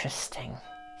interesting.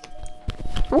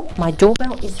 Oh, my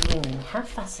doorbell is ringing. How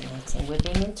fascinating. We're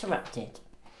being interrupted.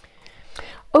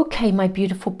 Okay, my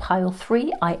beautiful pile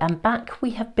 3, I am back.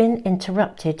 We have been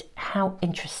interrupted. How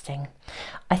interesting.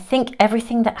 I think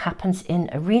everything that happens in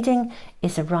a reading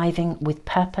is arriving with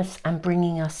purpose and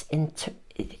bringing us into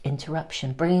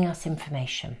interruption, bringing us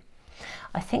information.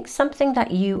 I think something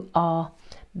that you are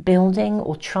building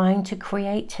or trying to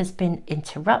create has been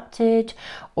interrupted,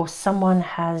 or someone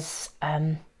has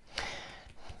you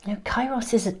know,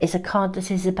 Kairos is a card that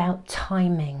is about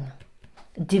timing,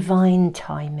 divine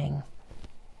timing.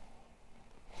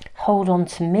 Hold on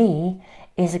to me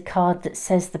is a card that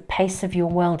says the pace of your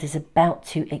world is about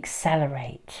to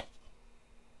accelerate.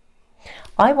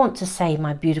 I want to say,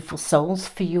 my beautiful souls,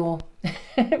 for your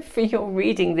for your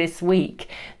reading this week,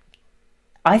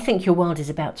 I think your world is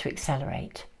about to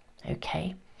accelerate,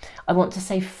 okay? I want to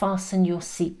say fasten your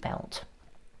seatbelt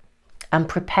and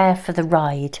prepare for the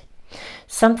ride.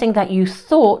 Something that you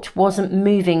thought wasn't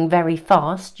moving very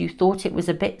fast, you thought it was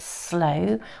a bit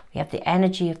slow. We have the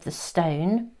energy of the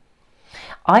stone.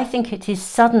 I think it is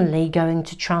suddenly going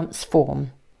to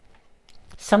transform.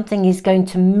 Something is going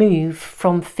to move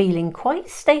from feeling quite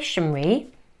stationary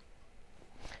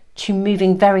to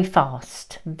moving very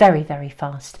fast, very, very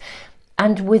fast.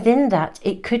 And within that,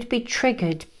 it could be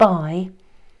triggered by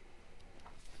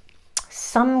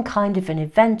some kind of an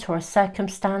event or a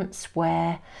circumstance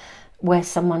where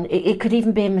someone, it could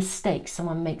even be a mistake.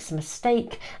 Someone makes a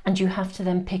mistake and you have to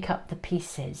then pick up the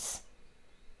pieces.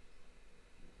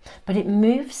 But it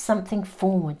moves something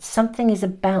forward. Something is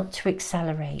about to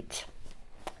accelerate.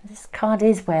 This card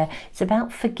is where it's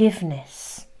about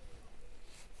forgiveness.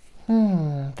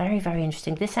 Very, very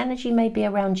interesting. This energy may be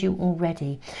around you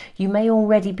already. You may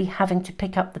already be having to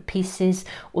pick up the pieces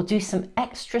or do some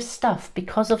extra stuff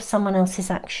because of someone else's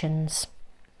actions.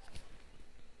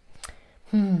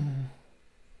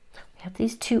 We have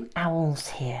these two owls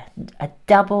here, a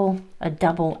double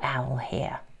owl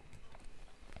here.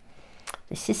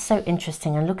 This is so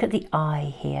interesting, and look at the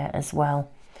eye here as well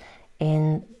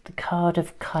in the card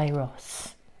of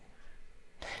Kairos.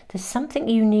 There's something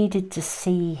you needed to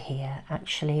see here,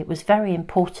 actually. It was very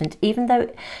important, even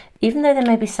though there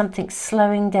may be something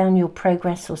slowing down your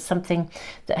progress, or something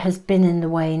that has been in the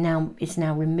way is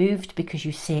now removed because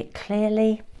you see it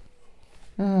clearly.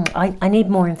 I need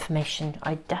more information.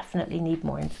 I definitely need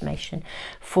more information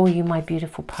for you, my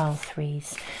beautiful pile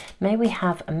threes. May we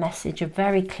have a message, a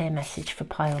very clear message for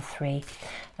pile 3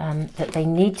 that they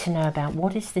need to know about.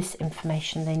 What is this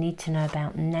information they need to know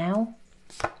about now?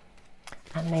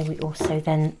 And may we also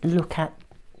then look at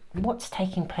what's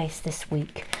taking place this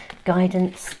week,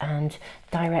 guidance and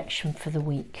direction for the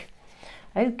week.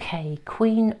 Okay,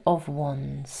 Queen of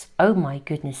Wands. Oh my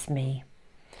goodness me.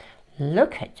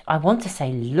 Look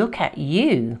at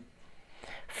you.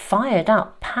 Fired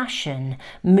up, passion,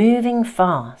 moving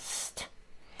fast.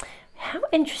 How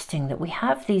interesting that we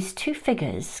have these two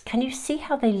figures. Can you see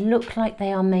how they look like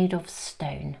they are made of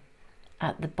stone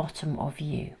at the bottom of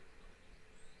you?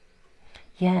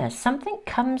 Yeah, something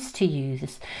comes to you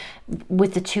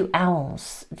with the two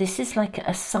owls. This is like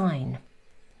a sign.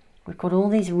 We've got all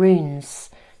these runes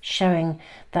showing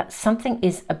that something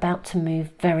is about to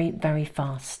move very, very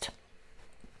fast.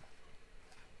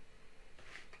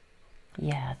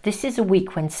 Yeah, this is a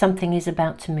week when something is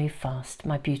about to move fast,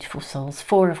 my beautiful souls.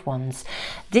 4 of Wands.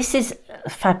 This is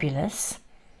fabulous.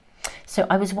 So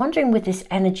I was wondering with this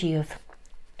energy of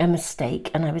a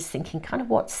mistake, and I was thinking kind of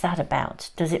what's that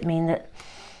about? Does it mean that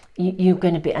you're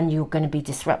going to be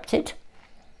disrupted?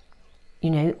 You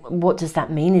know, what does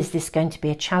that mean? Is this going to be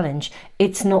a challenge?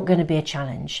 It's not going to be a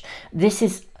challenge. This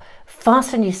is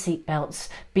fasten your seatbelts,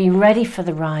 be ready for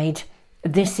the ride.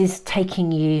 This is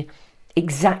taking you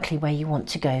exactly where you want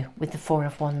to go with the 4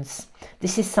 of Wands.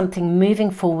 This is something moving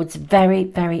forwards very,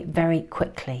 very, very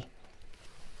quickly.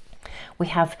 We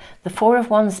have the 4 of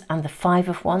Wands and the 5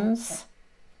 of Wands.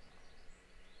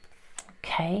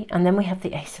 Okay, and then we have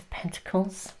the Ace of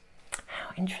Pentacles.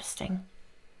 How interesting.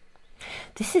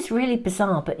 This is really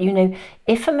bizarre, but you know,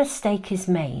 if a mistake is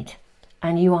made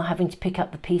and you are having to pick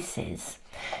up the pieces,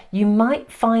 you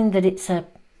might find that it's a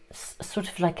sort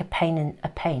of like a pain.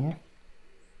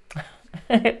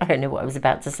 I don't know what I was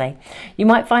about to say. You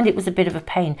might find it was a bit of a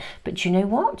pain, but you know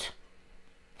what?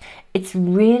 It's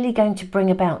really going to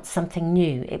bring about something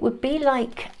new. It would be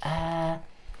like, I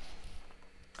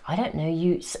don't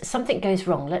know, something goes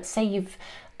wrong. Let's say you've,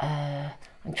 I'm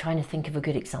trying to think of a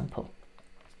good example,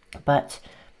 but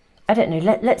I don't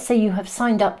know, let's say you have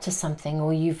signed up to something,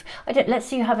 or let's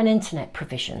say you have an internet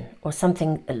provision or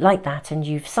something like that, and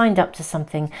you've signed up to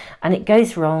something and it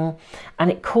goes wrong and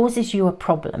it causes you a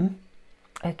problem.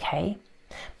 Okay,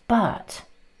 but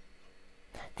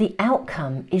the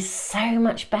outcome is so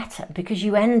much better because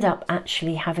you end up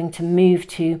actually having to move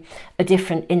to a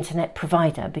different internet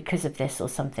provider because of this or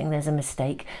something. There's a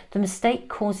mistake. The mistake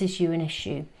causes you an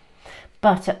issue,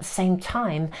 but at the same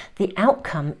time, the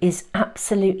outcome is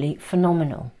absolutely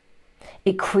phenomenal.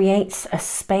 It creates a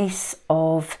space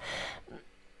of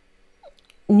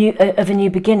a new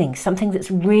beginning, something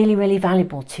that's really, really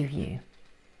valuable to you.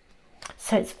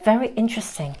 So it's very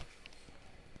interesting.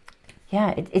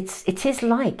 Yeah, it is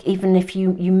like, even if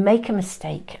you make a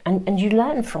mistake and you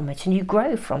learn from it and you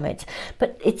grow from it,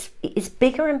 but it's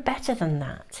bigger and better than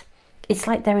that. It's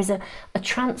like there is a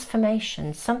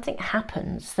transformation. Something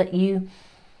happens that you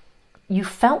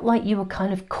felt like you were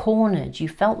kind of cornered. You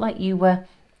felt like you were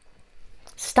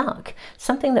stuck.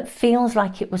 Something that feels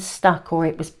like it was stuck, or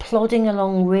it was plodding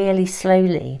along really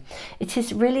slowly. It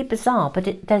is really bizarre,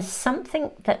 but there's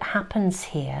something that happens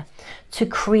here to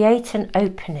create an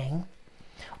opening,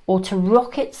 or to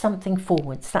rocket something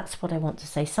forwards. That's what I want to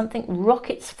say. Something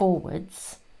rockets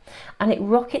forwards, and it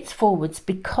rockets forwards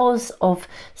because of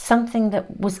something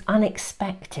that was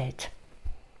unexpected.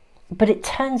 But it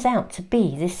turns out to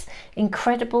be this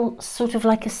incredible sort of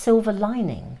like a silver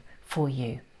lining for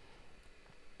you.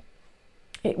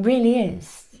 It really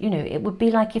is. You know, it would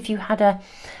be like if you had a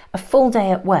full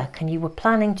day at work and you were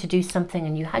planning to do something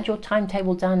and you had your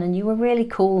timetable done and you were really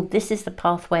cool. This is the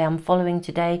pathway I'm following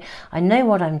today. I know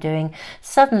what I'm doing.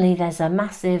 Suddenly there's a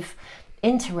massive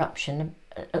interruption,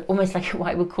 almost like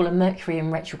what I would call a Mercury in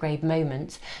retrograde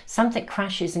moment. Something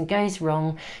crashes and goes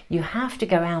wrong. You have to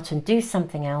go out and do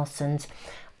something else, and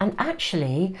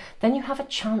actually then you have a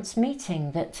chance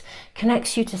meeting that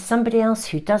connects you to somebody else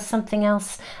who does something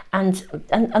else, and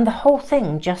the whole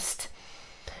thing just,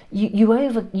 you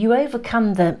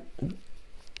overcome the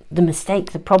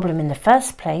mistake, the problem in the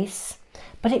first place,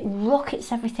 but it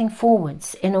rockets everything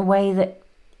forwards in a way that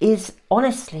is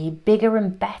honestly bigger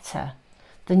and better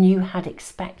than you had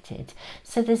expected.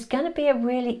 So there's going to be a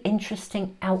really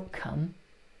interesting outcome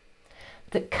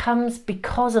that comes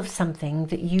because of something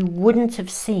that you wouldn't have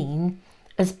seen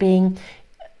as being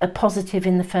a positive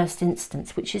in the first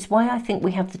instance, which is why I think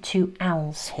we have the two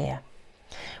owls here.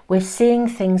 We're seeing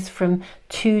things from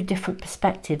two different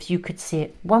perspectives. You could see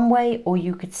it one way, or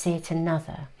you could see it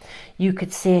another. You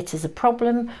could see it as a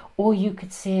problem, or you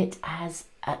could see it as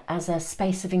a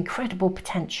space of incredible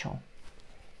potential.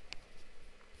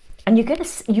 And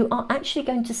you are actually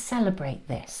going to celebrate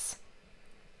this.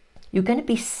 You're going to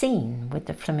be seen with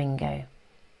the flamingo.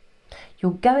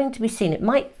 You're going to be seen. It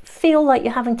might feel like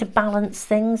you're having to balance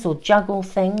things or juggle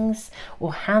things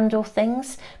or handle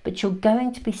things, but you're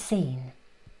going to be seen.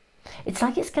 It's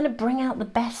like it's going to bring out the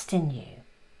best in you.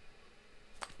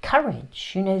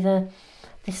 Courage, you know,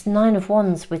 this Nine of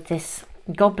Wands with this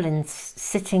goblin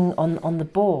sitting on the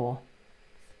boar.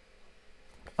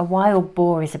 A wild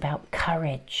boar is about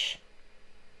courage.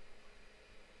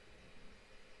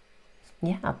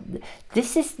 Yeah,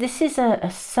 this is a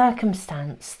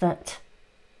circumstance that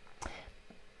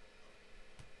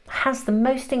has the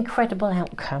most incredible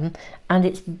outcome, and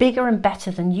it's bigger and better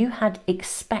than you had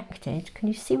expected. Can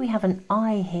you see we have an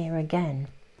eye here again?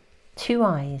 Two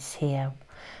eyes here,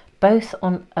 both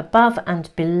on above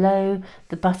and below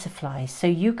the butterfly. So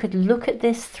you could look at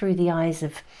this through the eyes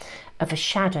of a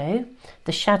shadow,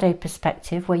 the shadow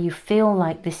perspective, where you feel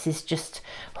like this is just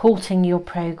halting your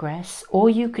progress, or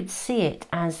you could see it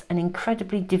as an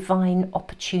incredibly divine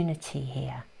opportunity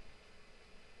here.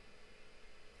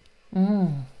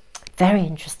 Very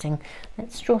interesting.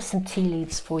 Let's draw some tea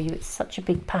leaves for you. It's such a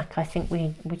big pack. I think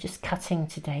we're just cutting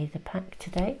today, the pack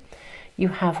today. You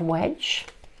have wedge.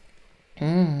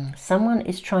 Someone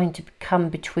is trying to come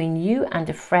between you and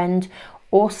a friend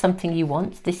or something you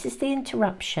want. This is the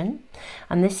interruption,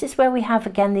 and this is where we have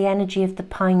again the energy of the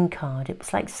pine card. It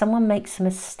was like someone makes a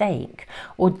mistake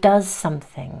or does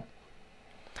something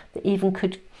that even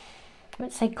could, I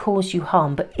won't say cause you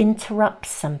harm, but interrupts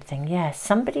something. Yeah,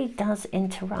 somebody does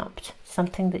interrupt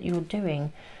something that you're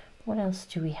doing. What else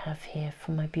do we have here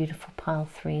for my beautiful pile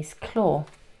threes? Claw.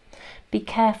 Be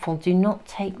careful, do not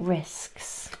take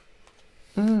risks.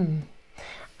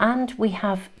 And we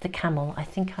have the camel. I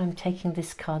think I'm taking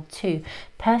this card too.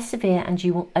 Persevere and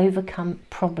you will overcome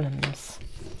problems.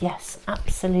 Yes,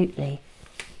 absolutely.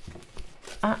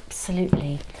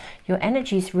 Absolutely. Your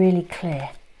energy is really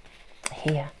clear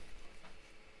here.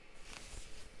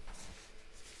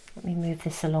 Let me move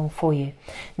this along for you.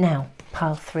 Now,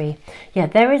 pile three. Yeah,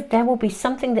 there will be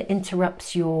something that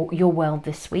interrupts your world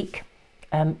this week.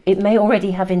 It may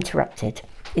already have interrupted.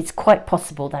 It's quite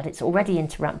possible that it's already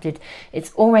interrupted,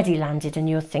 it's already landed, and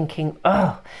you're thinking,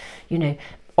 oh, you know,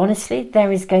 honestly,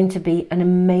 there is going to be an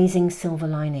amazing silver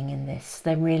lining in this.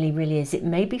 There really, really is. It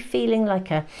may be feeling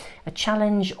like a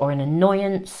challenge or an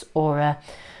annoyance or a,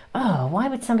 oh, why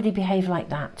would somebody behave like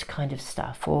that kind of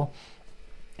stuff, or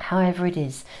however it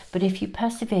is. But if you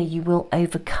persevere, you will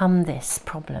overcome this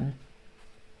problem.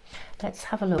 Let's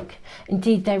have a look.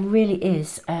 Indeed, there really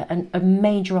is a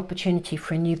major opportunity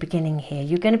for a new beginning here.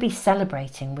 You're going to be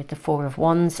celebrating with the Four of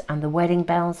Wands and the wedding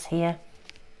bells here.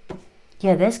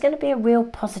 Yeah, there's going to be a real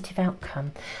positive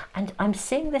outcome. And I'm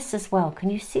seeing this as well.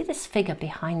 Can you see this figure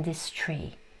behind this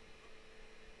tree?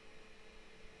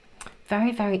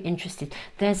 Very, very interested.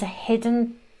 There's a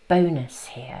hidden bonus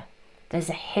here. There's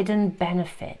a hidden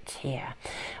benefit here.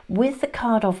 With the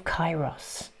card of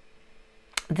Kairos,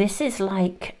 this is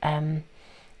like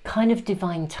kind of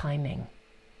divine timing.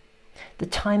 The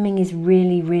timing is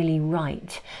really, really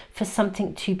right for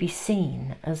something to be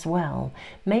seen as well.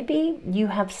 Maybe you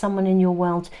have someone in your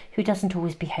world who doesn't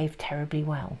always behave terribly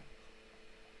well.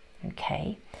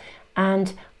 Okay.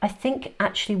 And I think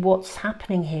actually what's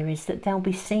happening here is that they'll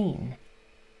be seen.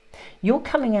 You're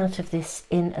coming out of this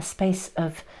in a space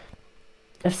of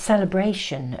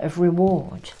celebration, of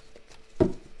reward.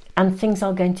 And things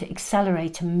are going to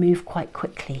accelerate and move quite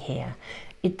quickly here.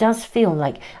 It does feel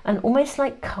like, and almost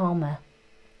like karma.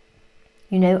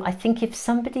 You know, I think if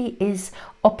somebody is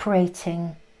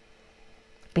operating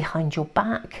behind your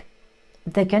back,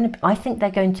 I think they're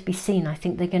going to be seen. I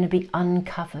think they're going to be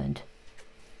uncovered.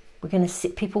 We're going to see,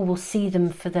 people will see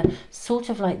them for the sort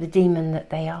of like the demon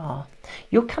that they are.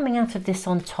 You're coming out of this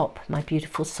on top, my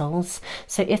beautiful souls.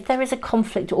 So if there is a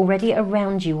conflict already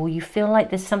around you, or you feel like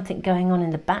there's something going on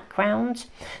in the background,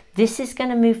 this is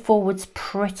going to move forwards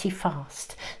pretty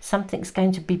fast. Something's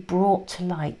going to be brought to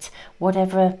light,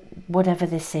 whatever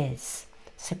this is.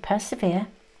 So persevere.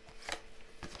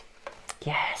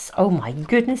 Yes. Oh my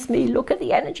goodness me. Look at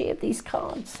the energy of these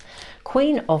cards.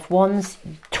 Queen of Wands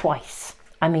twice.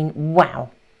 I mean,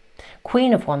 wow.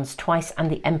 Queen of Wands twice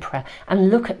and the Emperor. And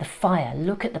look at the fire.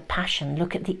 Look at the passion.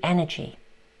 Look at the energy.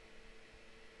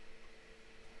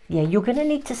 Yeah, you're going to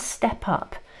need to step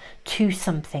up to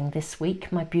something this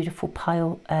week, my beautiful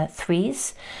pile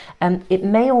threes. It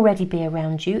may already be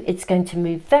around you. It's going to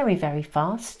move very, very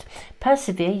fast.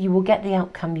 Persevere. You will get the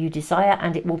outcome you desire,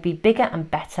 and it will be bigger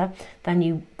and better than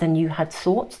you had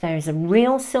thought. There is a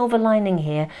real silver lining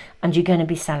here, and you're going to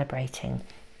be celebrating.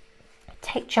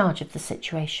 Take charge of the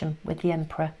situation with the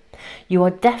Emperor. You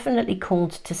are definitely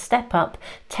called to step up,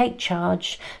 take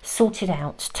charge, sort it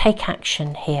out, take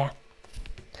action here.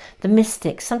 The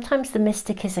Mystic. Sometimes the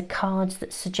Mystic is a card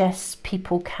that suggests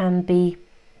people can be,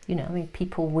 you know, I mean,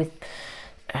 people with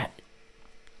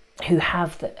who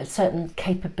have certain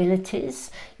capabilities,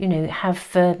 you know, have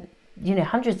for, you know,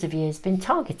 hundreds of years been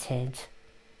targeted.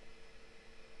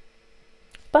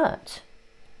 But,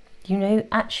 you know,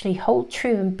 actually hold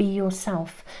true and be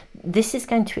yourself. This is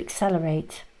going to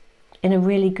accelerate in a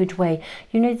really good way.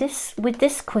 You know, this with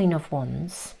this Queen of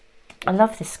Wands, I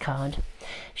love this card.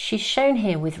 She's shown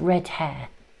here with red hair,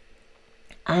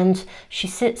 and she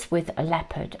sits with a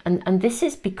leopard, and this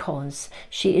is because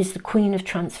she is the Queen of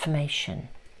Transformation.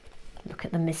 Look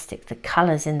at the Mystic, the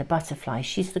colours in the butterfly.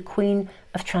 She's the Queen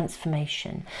of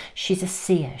Transformation. She's a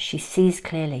seer. She sees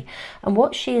clearly. And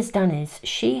what she has done is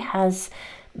she has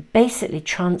basically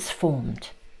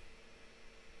transformed.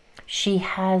 She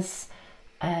has...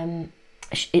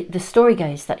 the story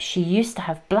goes that she used to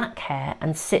have black hair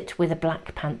and sit with a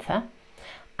black panther,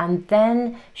 and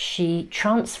then she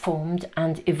transformed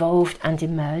and evolved and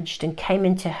emerged and came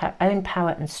into her own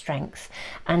power and strength,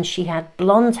 and she had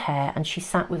blonde hair and she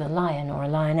sat with a lion or a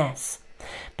lioness.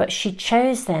 But she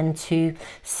chose then to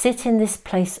sit in this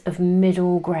place of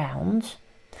middle ground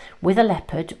with a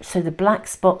leopard, so the black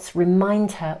spots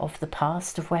remind her of the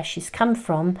past, of where she's come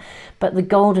from, but the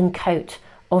golden coat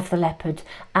of the leopard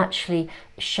actually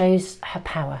shows her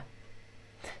power.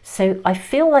 So I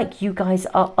feel like you guys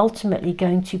are ultimately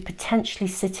going to potentially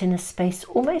sit in a space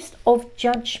almost of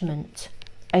judgment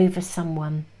over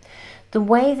someone. The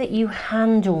way that you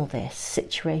handle this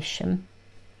situation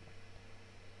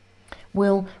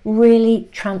will really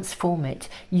transform it.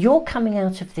 You're coming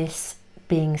out of this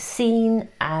being seen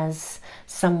as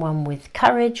someone with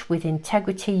courage, with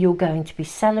integrity. You're going to be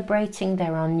celebrating.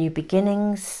 There are new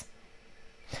beginnings.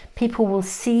 People will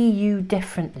see you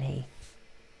differently.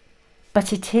 But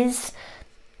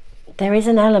there is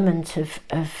an element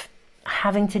of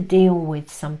having to deal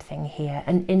with something here,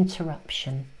 an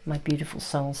interruption, my beautiful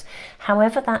souls.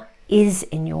 However that is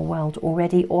in your world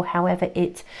already, or however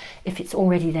if it's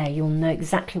already there, you'll know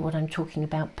exactly what I'm talking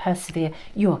about. Persevere.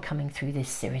 You are coming through this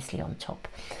seriously on top.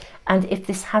 And if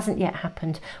this hasn't yet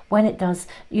happened, when it does,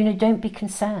 you know, don't be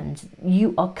concerned.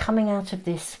 You are coming out of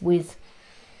this with...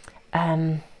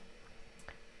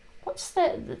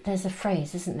 there's a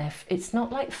phrase, isn't there? It's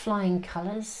not like flying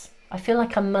colours. I feel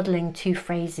like I'm muddling two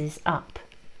phrases up.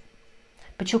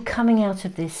 But you're coming out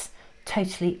of this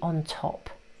totally on top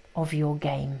of your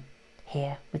game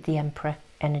here with the Emperor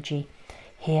energy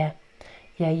here.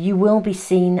 Yeah, you will be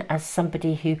seen as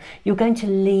somebody who, you're going to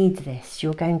lead this.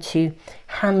 You're going to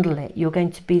handle it. You're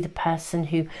going to be the person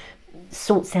who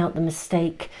sorts out the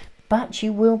mistake. But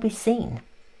you will be seen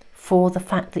for the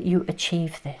fact that you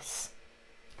achieve this.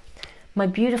 My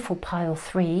beautiful pile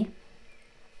 3,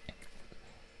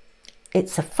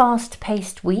 it's a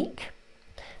fast-paced week.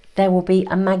 There will be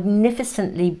a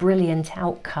magnificently brilliant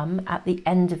outcome at the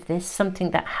end of this.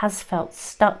 Something that has felt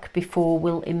stuck before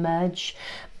will emerge,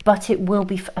 but it will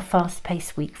be a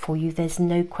fast-paced week for you. There's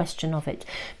no question of it.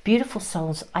 Beautiful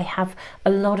souls, I have a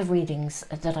lot of readings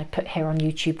that I put here on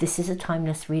YouTube. This is a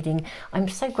timeless reading. I'm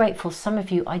so grateful. Some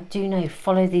of you, I do know,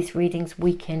 follow these readings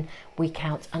week in, week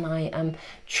out, and I am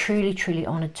truly, truly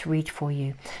honoured to read for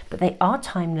you. But they are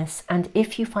timeless, and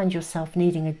if you find yourself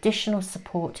needing additional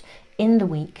support in the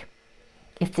week,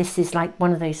 if this is like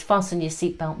one of those fasten your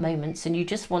seatbelt moments and you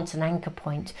just want an anchor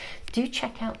point, do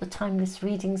check out the Timeless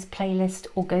Readings playlist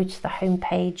or go to the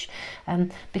homepage,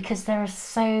 because there are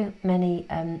so many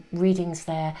readings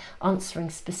there answering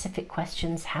specific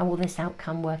questions. How will this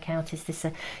outcome work out? Is this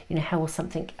a, you know, how will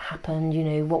something happen? You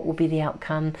know, what will be the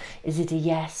outcome? Is it a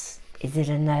yes? Is it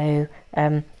a no?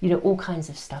 You know, all kinds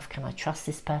of stuff. Can I trust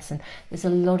this person? There's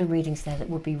a lot of readings there that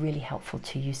would be really helpful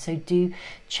to you. So do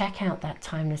check out that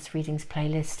Timeless Readings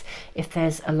playlist. If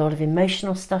there's a lot of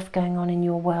emotional stuff going on in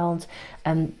your world,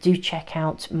 do check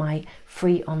out my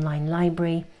free online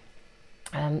library.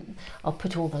 I'll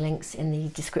put all the links in the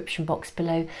description box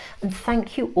below. And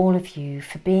thank you all of you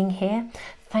for being here.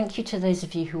 Thank you to those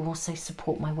of you who also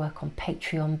support my work on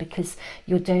Patreon, because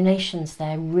your donations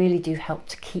there really do help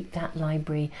to keep that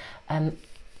library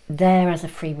there as a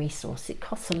free resource. It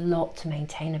costs a lot to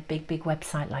maintain a big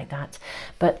website like that,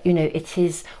 but you know, it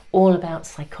is all about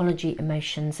psychology,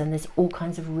 emotions, and there's all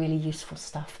kinds of really useful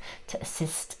stuff to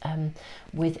assist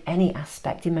with any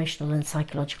aspect, emotional and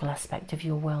psychological aspect of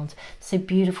your world. So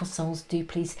beautiful souls, do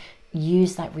please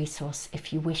use that resource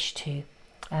if you wish to.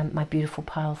 My beautiful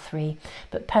pile 3,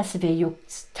 but persevere. You're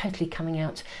totally coming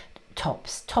out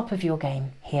top of your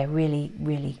game here.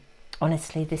 Really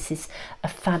honestly, this is a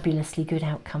fabulously good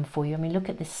outcome for you. I mean, look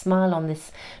at this smile on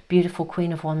this beautiful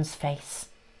Queen of Wands face.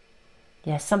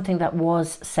 Yeah, something that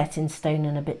was set in stone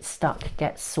and a bit stuck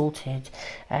gets sorted.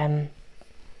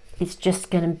 It's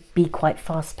just going to be quite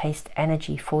fast-paced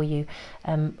energy for you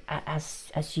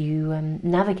as you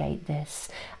navigate this,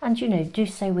 and you know, do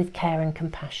so with care and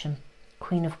compassion.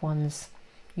 Queen of Wands,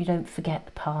 you don't forget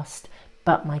the past,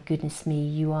 but my goodness me,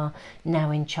 you are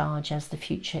now in charge as the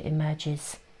future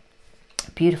emerges.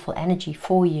 Beautiful energy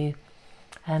for you.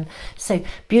 So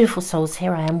beautiful souls,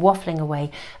 here I am waffling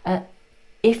away.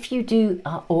 If you do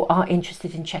or are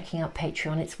interested in checking out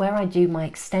Patreon, it's where I do my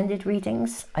extended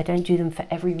readings. I don't do them for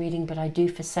every reading, but I do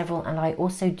for several, and I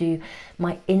also do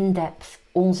my in-depth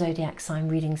all zodiac sign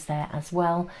readings there as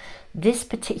well. This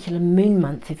particular moon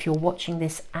month, if you're watching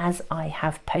this as I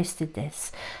have posted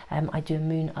this, I do a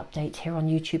moon update here on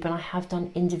YouTube, and I have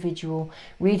done individual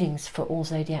readings for all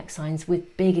zodiac signs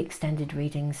with big extended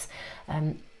readings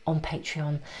on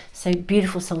Patreon. So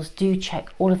beautiful souls, do check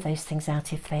all of those things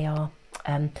out if they are,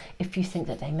 if you think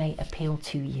that they may appeal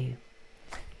to you.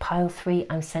 Pile 3,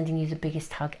 I'm sending you the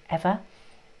biggest hug ever,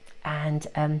 and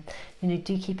you know,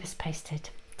 do keep us posted.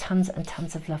 Tons and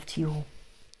tons of love to you all.